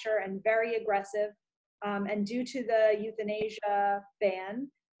capture and very aggressive. And due to the euthanasia ban,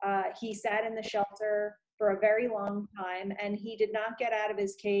 he sat in the shelter for a very long time, and he did not get out of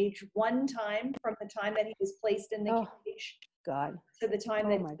his cage one time from the time that he was placed in the cage God. to the time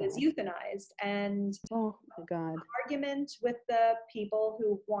that he was euthanized. And oh my God, argument with the people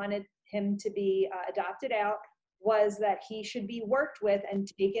who wanted him to be adopted out was that he should be worked with and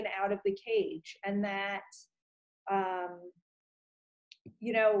taken out of the cage, and that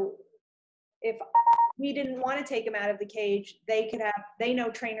you know, if we didn't want to take him out of the cage, they know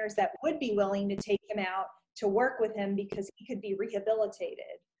trainers that would be willing to take him out to work with him because he could be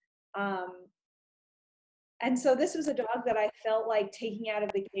rehabilitated. And so this was a dog that I felt like taking out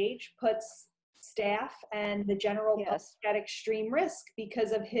of the cage puts staff and the general public at extreme risk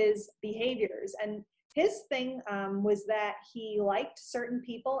because of his behaviors. And his thing was that he liked certain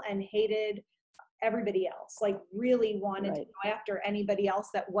people and hated everybody else, like really wanted to go after anybody else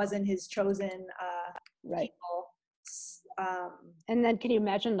that wasn't his chosen people. And then can you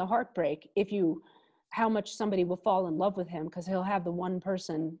imagine the heartbreak how much somebody will fall in love with him because he'll have the one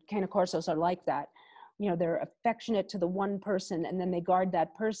person. Cane Corsos are like that. You know, they're affectionate to the one person and then they guard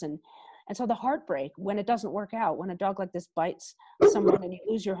that person. And so the heartbreak when it doesn't work out, when a dog like this bites someone and you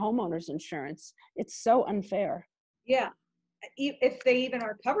lose your homeowner's insurance, it's so unfair. Yeah. If they even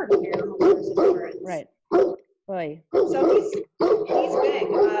are covered with your homeowner's insurance. Right. Boy. So he's big.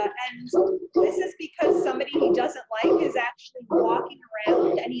 And this is because somebody he doesn't like is actually walking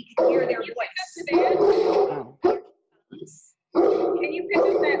around and he can hear their voice. Oh. Can you pick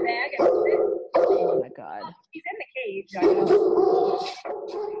up that bag? Oh my God. He's in the cage. I know.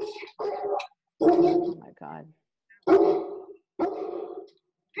 Oh my God.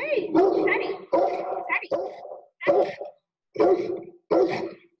 Hey, Teddy.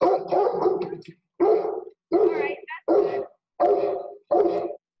 All right, that's good.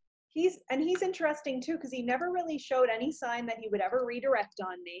 He's interesting too because he never really showed any sign that he would ever redirect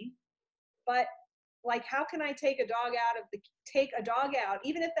on me. But like, how can I take a dog out,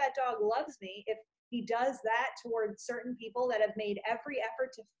 even if that dog loves me, if he does that towards certain people that have made every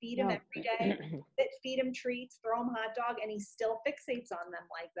effort to feed him every day, feed him treats, throw him hot dog, and he still fixates on them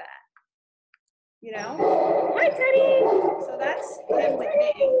like that. You know? Hi, Teddy. So that's him with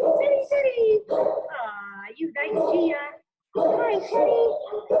me. Teddy. Aw, you nice Gia. Hi, Teddy.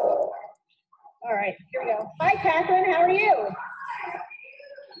 All right, here we go. Hi, Catherine. How are you?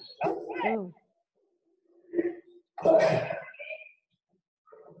 Oh.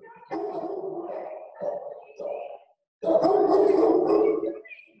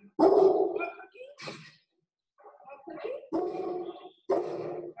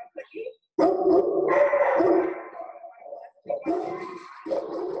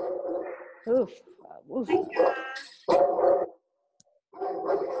 Oof. Oof. So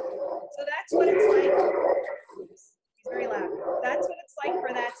that's what it's like. He's very loud. That's what it's like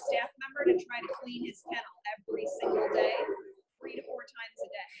for that staff member to try to clean his kennel every single day, 3 to 4 times a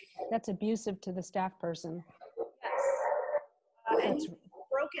day. That's abusive to the staff person. Yes. And he's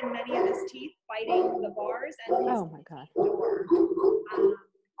broken many of his teeth fighting the bars and his oh my God. door.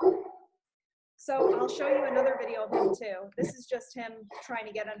 So I'll show you another video of him too. This is just him trying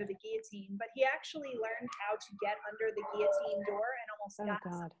to get under the guillotine, but he actually learned how to get under the guillotine door and almost got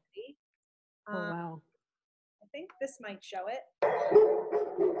somebody. Oh wow. I think this might show it.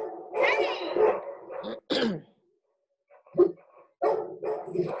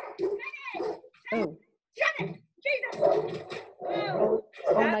 Oh.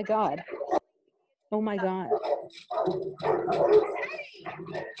 Oh my God. Oh my God.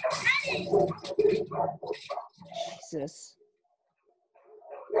 Jesus.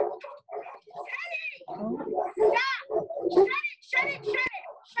 Oh. Stop! Shut it!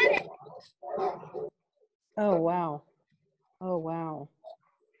 Oh wow. Oh wow.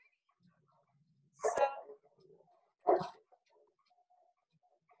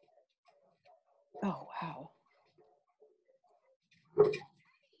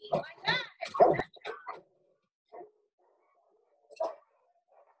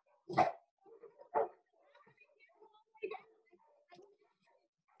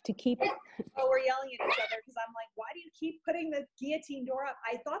 To keep, Oh, we're yelling at each other because I'm like, why do you keep putting the guillotine door up?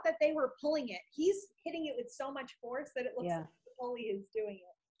 I thought that they were pulling it. He's hitting it with so much force that it looks Yeah. like the pulley is doing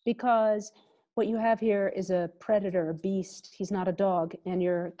it. because what you have here is a predator, a beast. He's not a dog, and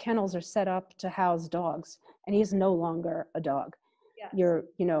your kennels are set up to house dogs, and he is no longer a dog. Yes. You're,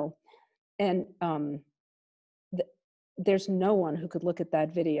 you know, and there's no one who could look at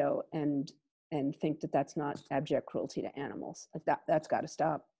that video and think that that's not abject cruelty to animals. Like that's got to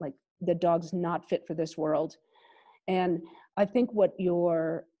stop. Like the dog's not fit for this world. And I think what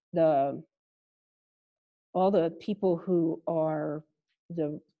all the people who are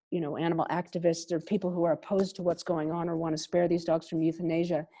the, animal activists or people who are opposed to what's going on or want to spare these dogs from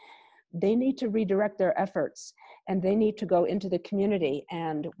euthanasia, they need to redirect their efforts, and they need to go into the community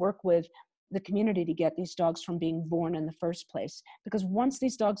and work with the community to get these dogs from being born in the first place. Because once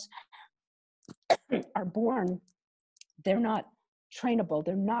these dogs are born, they're not trainable,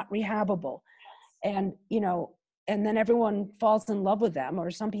 they're not rehabable. And, and then everyone falls in love with them, or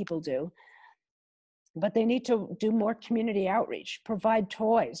some people do. But they need to do more community outreach, provide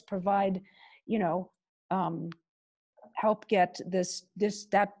toys, provide, help get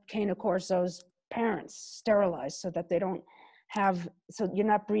that cane of Corso's parents sterilized so that they don't have, so you're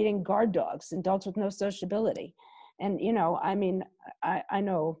not breeding guard dogs and dogs with no sociability. And, I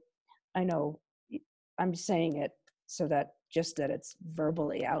know I'm saying it so that it's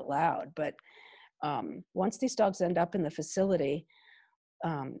verbally out loud, but once these dogs end up in the facility,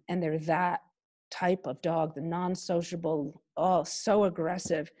 and they're that type of dog, the non-sociable, so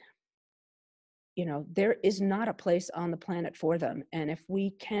aggressive, there is not a place on the planet for them. And if we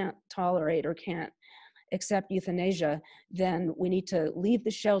can't tolerate or can't accept euthanasia, then we need to leave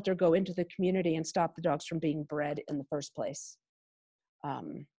the shelter, go into the community, and stop the dogs from being bred in the first place.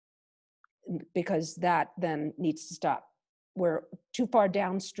 Because that then needs to stop. We're too far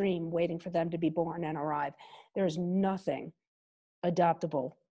downstream waiting for them to be born and arrive. There's nothing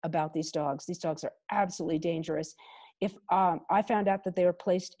adoptable about these dogs. These dogs are absolutely dangerous. If I found out that they were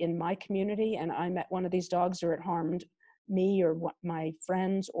placed in my community and I met one of these dogs, or it harmed me or my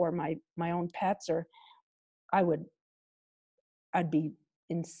friends or my own pets, or I'd be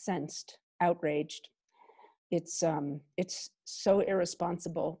incensed, outraged. It's so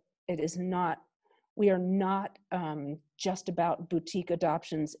irresponsible. It is not. We are not just about boutique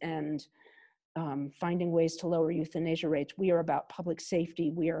adoptions and finding ways to lower euthanasia rates. We are about public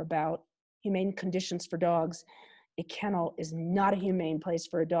safety. We are about humane conditions for dogs. A kennel is not a humane place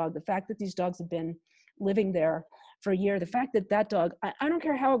for a dog. The fact that these dogs have been living there for a year, the fact that that dog, I don't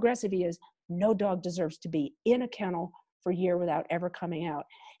care how aggressive he is, no dog deserves to be in a kennel for a year without ever coming out.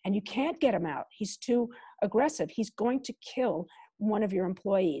 And you can't get him out. He's too aggressive. He's going to kill one of your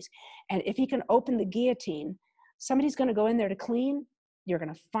employees. And if he can open the guillotine, somebody's going to go in there to clean, you're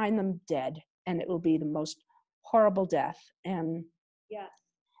going to find them dead. And it will be the most horrible death. And yeah.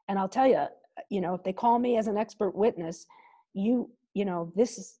 And I'll tell you, if they call me as an expert witness,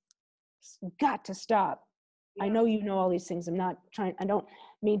 this has got to stop. Yeah. I know you know all these things. I don't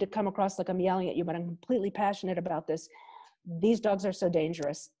mean to come across like I'm yelling at you, but I'm completely passionate about this. These dogs are so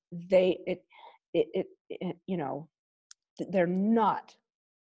dangerous. They're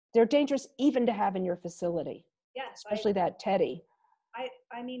dangerous even to have in your facility. Yes. Especially that Teddy.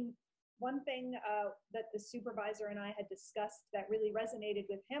 I mean, one thing that the supervisor and I had discussed that really resonated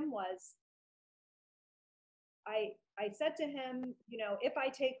with him was, I said to him, if I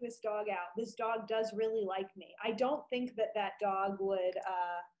take this dog out, this dog does really like me. I don't think that dog would,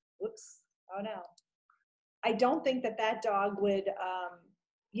 I don't think that dog would,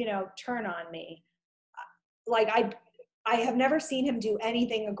 turn on me. Like I have never seen him do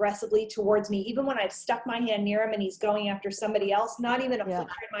anything aggressively towards me, even when I've stuck my hand near him and he's going after somebody else, not even a flicker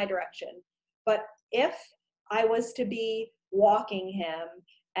in my direction. But if I was to be walking him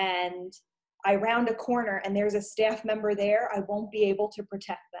and I round a corner and there's a staff member there, I won't be able to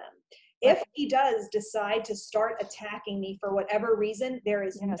protect them. If he does decide to start attacking me for whatever reason, there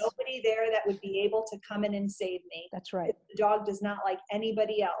is nobody there that would be able to come in and save me. That's right. The dog does not like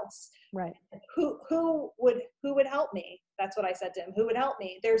anybody else. Right. Who would help me? That's what I said to him. Who would help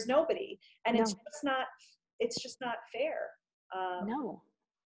me? There's nobody. And it's just not fair. No.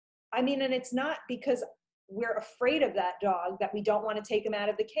 I mean, and it's not because we're afraid of that dog that we don't want to take him out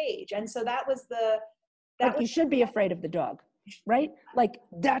of the cage. And so that was you should be afraid of the dog, right? Like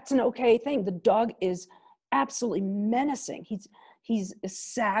that's an okay thing. The dog is absolutely menacing. He's a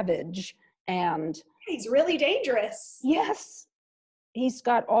savage and he's really dangerous. Yes. he's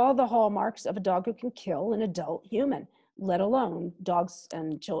got all the hallmarks of a dog who can kill an adult human, let alone dogs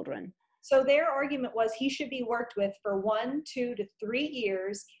and children. So their argument was he should be worked with for 1, 2 to 3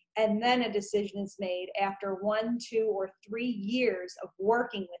 years, and then a decision is made after 1, 2, or 3 years of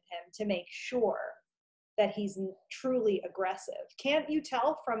working with him to make sure that he's truly aggressive. Can't you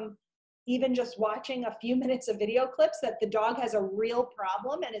tell from even just watching a few minutes of video clips that the dog has a real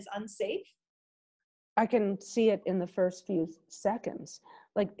problem and is unsafe? I can see it in the first few seconds.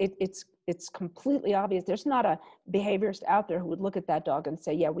 Like it's completely obvious. There's not a behaviorist out there who would look at that dog and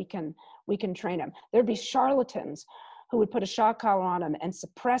say, yeah, we can train him. There'd be charlatans who would put a shock collar on him and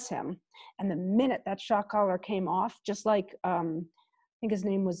suppress him. And the minute that shock collar came off, just like, I think his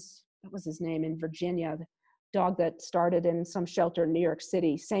name was, what was his name in Virginia? The dog that started in some shelter in New York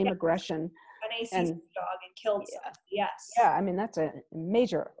City, same aggression. An ACC dog and killed someone. Yes. Yeah, I mean, that's a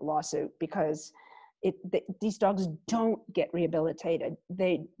major lawsuit because these dogs don't get rehabilitated.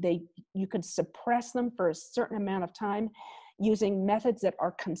 You could suppress them for a certain amount of time using methods that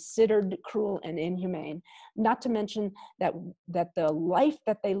are considered cruel and inhumane. Not to mention that the life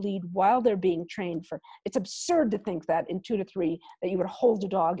that they lead while they're being trained for, it's absurd to think that in 2 to 3, that you would hold a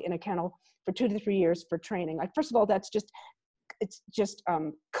dog in a kennel for 2 to 3 years for training. Like, first of all, it's just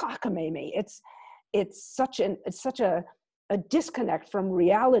cockamamie. It's such a disconnect from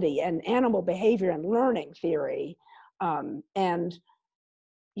reality and animal behavior and learning theory, and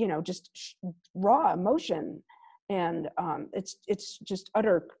just raw emotion, and it's just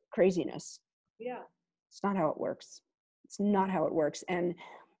utter craziness. Yeah. It's not how it works. It's not how it works. And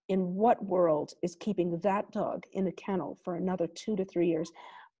in what world is keeping that dog in a kennel for another 2 to 3 years,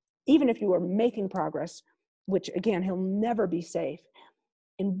 even if you are making progress, which again, he'll never be safe?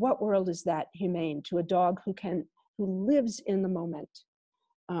 In what world is that humane to a dog who lives in the moment?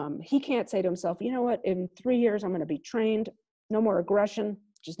 He can't say to himself, you know what, in 3 years, I'm going to be trained, no more aggression,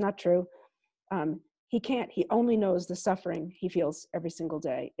 which is not true. He can't, he only knows the suffering he feels every single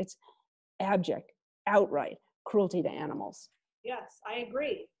day. It's abject, outright cruelty to animals. Yes, I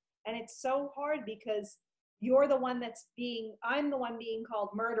agree. And it's so hard because you're the one I'm the one being called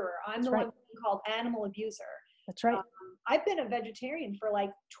murderer. I'm the one being called animal abuser. That's right. I've been a vegetarian for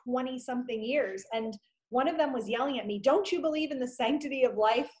like 20 something years. And one of them was yelling at me, don't you believe in the sanctity of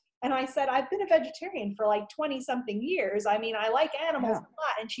life? And I said, I've been a vegetarian for like 20 something years. I mean, I like animals a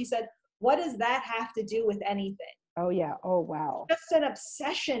lot. And she said, what does that have to do with anything? Oh yeah. Oh wow. Just an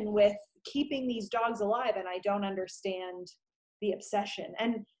obsession with keeping these dogs alive. And I don't understand the obsession.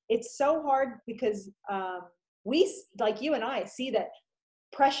 And it's so hard because we, like you and I, see that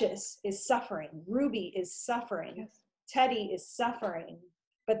Precious is suffering, Ruby is suffering, yes. Teddy is suffering,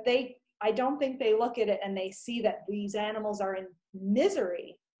 but I don't think they look at it and they see that these animals are in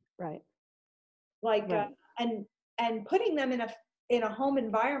misery. Right. Like, right. And putting them in a home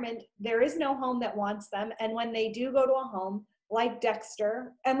environment, there is no home that wants them. And when they do go to a home like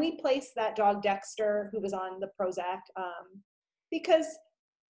Dexter, and we placed that dog Dexter, who was on the Prozac, because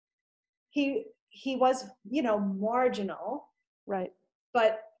he was, marginal. Right.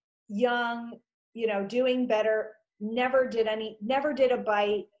 But young, doing better, never did a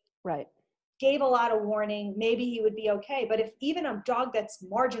bite. Right. Gave a lot of warning, maybe he would be okay. But if even a dog that's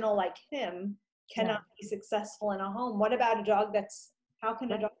marginal like him cannot be successful in a home, what about a dog how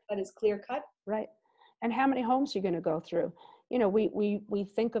can a dog that is clear cut? Right. And how many homes are you going to go through? We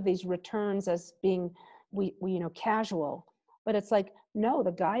think of these returns as being, casual, but it's like, no,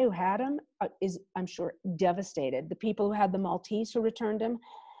 the guy who had him is, I'm sure, devastated. The people who had the Maltese who returned him,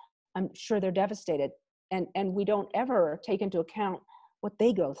 I'm sure they're devastated. And we don't ever take into account what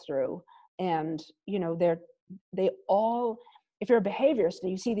they go through. And, they all, if you're a behaviorist and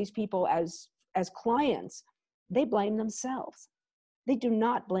you see these people as clients, they blame themselves. They do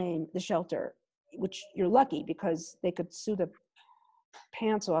not blame the shelter, which you're lucky because they could sue the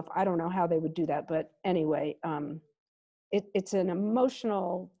pants off. I don't know how they would do that, but anyway, it's an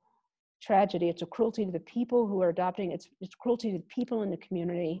emotional tragedy. It's a cruelty to the people who are adopting. It's cruelty to the people in the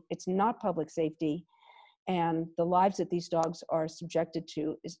community. It's not public safety. And the lives that these dogs are subjected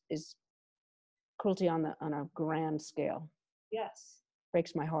to is cruelty on a grand scale. Yes.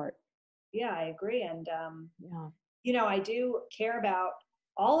 Breaks my heart. Yeah, I agree. And, I do care about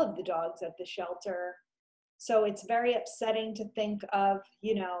all of the dogs at the shelter. So it's very upsetting to think of,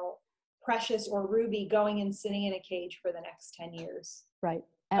 Precious or Ruby going and sitting in a cage for the next 10 years. Right.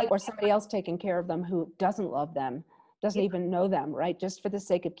 Or somebody else taking care of them who doesn't love them, doesn't even know them, right? Just for the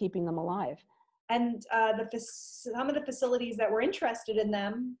sake of keeping them alive. And some of the facilities that were interested in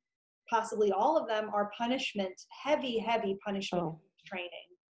them, possibly all of them, are heavy punishment training.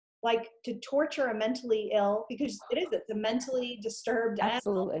 like to torture a mentally ill, because it's a mentally disturbed animal,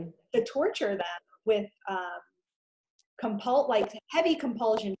 Absolutely. to torture them with like heavy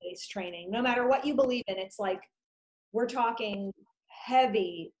compulsion based training, no matter what you believe in. It's like, we're talking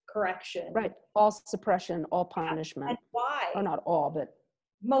heavy correction. Right. All suppression, all punishment. And why? Or not all, but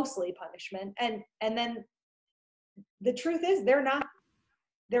mostly punishment. And then the truth is, they're not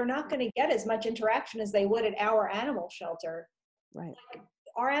going to get as much interaction as they would at our animal shelter. right.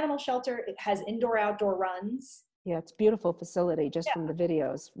 Our animal shelter, it has indoor outdoor runs. Yeah, it's a beautiful facility just from the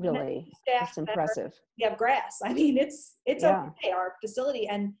videos. Really, it's impressive. We have grass. I mean, it's okay, our facility.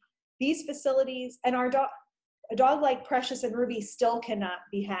 And these facilities, and a dog like Precious and Ruby still cannot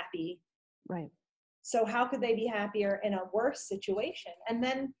be happy. Right. So how could they be happier in a worse situation? And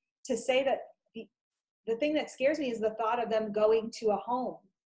then to say that the thing that scares me is the thought of them going to a home.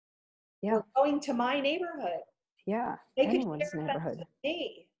 Yeah. Or going to my neighborhood. Yeah. They Anyone's could neighborhood. with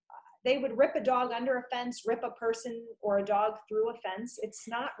me. They would rip a dog under a fence, rip a person or a dog through a fence. It's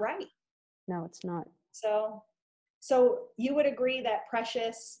not right. No, it's not. So you would agree that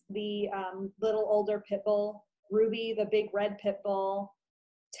Precious, the little older pit bull, Ruby, the big red pit bull,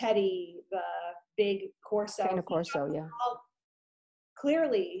 Teddy, the big Corso. Cane Corso, yeah.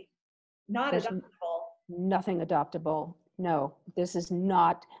 Clearly not There's adoptable. Nothing adoptable. No, this is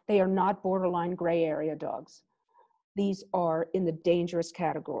not, they are not borderline gray area dogs. These are in the dangerous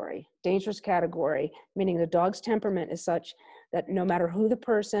category. Dangerous category, meaning the dog's temperament is such that no matter who the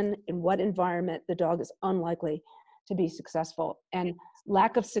person, in what environment, the dog is unlikely to be successful. And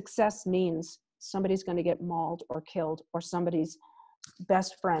lack of success means somebody's going to get mauled or killed, or somebody's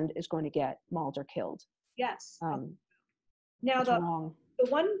best friend is going to get mauled or killed. Yes. Now the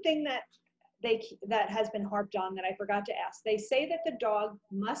one thing that has been harped on that I forgot to ask, they say that the dog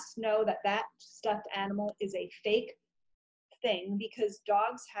must know that stuffed animal is a fake thing, because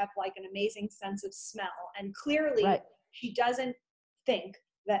dogs have like an amazing sense of smell, and clearly she doesn't think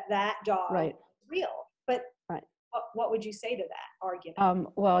that dog is real. But what would you say to that argument?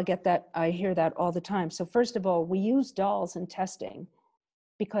 Well, I get that. I hear that all the time. So first of all, we use dolls in testing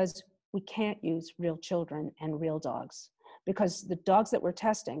because we can't use real children and real dogs, because the dogs that we're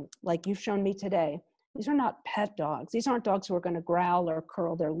testing, like you've shown me today, these are not pet dogs. These aren't dogs who are going to growl or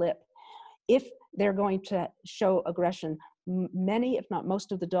curl their lip. If they're going to show aggression, many, if not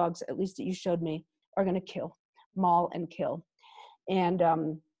most of the dogs, at least that you showed me, are going to maul and kill. And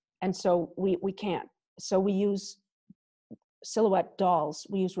so we can't. So we use silhouette dolls.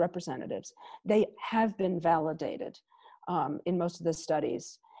 We use representatives. They have been validated in most of the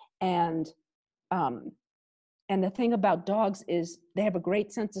studies. And the thing about dogs is they have a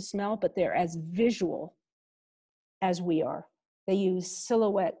great sense of smell, but they're as visual as we are. They use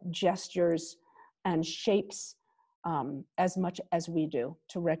silhouette gestures and shapes as much as we do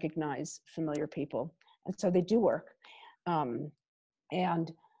to recognize familiar people. And so they do work.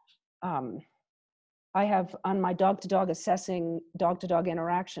 I have on my dog-to-dog assessing dog-to-dog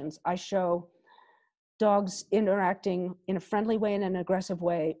interactions, I show dogs interacting in a friendly way and an aggressive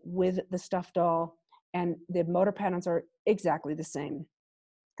way with the stuffed doll, and the motor patterns are exactly the same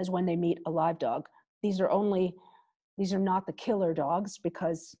as when they meet a live dog. These are not the killer dogs,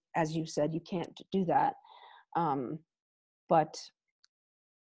 because as you said, you can't do that. But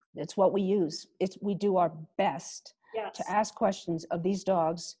it's what we use. We do our best to ask questions of these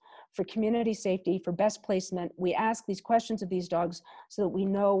dogs for community safety, for best placement. We ask these questions of these dogs so that we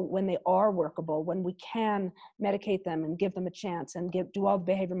know when they are workable, when we can medicate them and give them a chance and do all the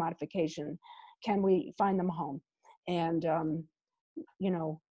behavior modification. Can we find them a home? And,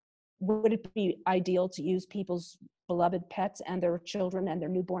 would it be ideal to use people's beloved pets and their children and their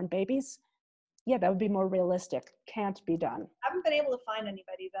newborn babies? Yeah, that would be more realistic. Can't be done. I haven't been able to find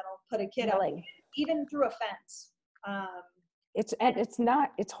anybody that'll put a kid out, even through a fence.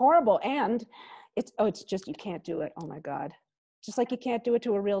 It's horrible. And it's just, you can't do it. Oh my God. Just like you can't do it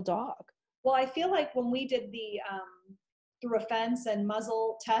to a real dog. Well, I feel like when we did the through a fence and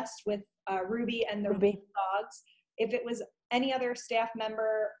muzzle test with Ruby and the dogs, if it was any other staff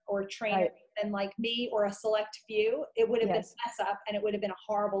member or trainer than like me or a select few, it would have been a mess up, and it would have been a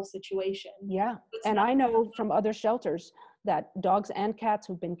horrible situation. Yeah. And I know from other shelters that dogs and cats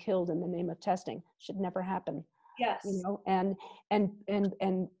who've been killed in the name of testing should never happen. Yes. And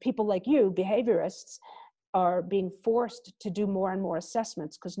people like you, behaviorists, are being forced to do more and more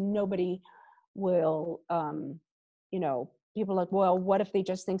assessments, because nobody will, people are like, well, what if they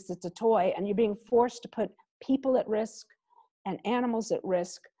just thinks it's a toy? And you're being forced to put people at risk and animals at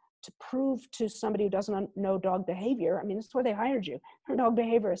risk to prove to somebody who doesn't know dog behavior. I mean, that's why they hired you. You're a dog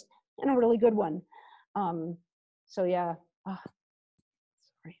behaviorist, and a really good one. So yeah.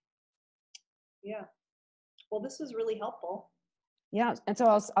 Sorry. Yeah. Well, this was really helpful. Yeah, and so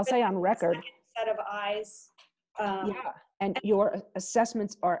I'll say on record, Second set of eyes. yeah, and your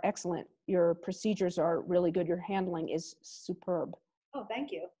assessments are excellent. Your procedures are really good. Your handling is superb. Oh, thank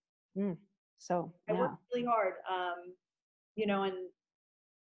you. So, I yeah, worked really hard, you know, and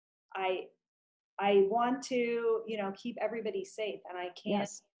I want to, you know, keep everybody safe, and I can't,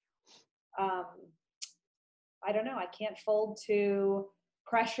 yes, I don't know, I can't fold to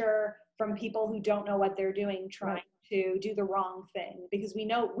pressure from people who don't know what they're doing, trying Right. to do the wrong thing, because we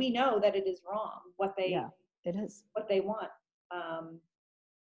know that it is wrong what yeah, it is. want.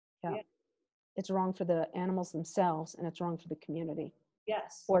 Yeah. Yeah. It's wrong for the animals themselves, and it's wrong for the community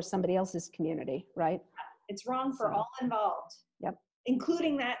Yes, or somebody else's community, right? it's wrong for So, all involved, yep.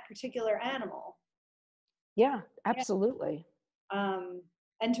 including that particular animal. Yeah, absolutely.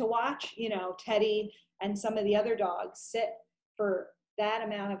 And to watch, you know, Teddy and some of the other dogs sit for that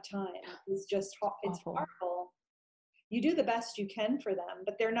amount of time is just, it's Awful. horrible. You do the best you can for them,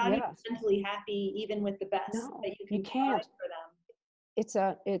 but they're not even Yes. mentally happy, even with the best No, that you you can provide can't. for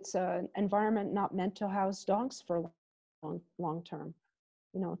them. It's an environment not meant to house dogs for long term.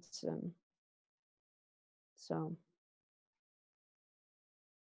 You know, it's so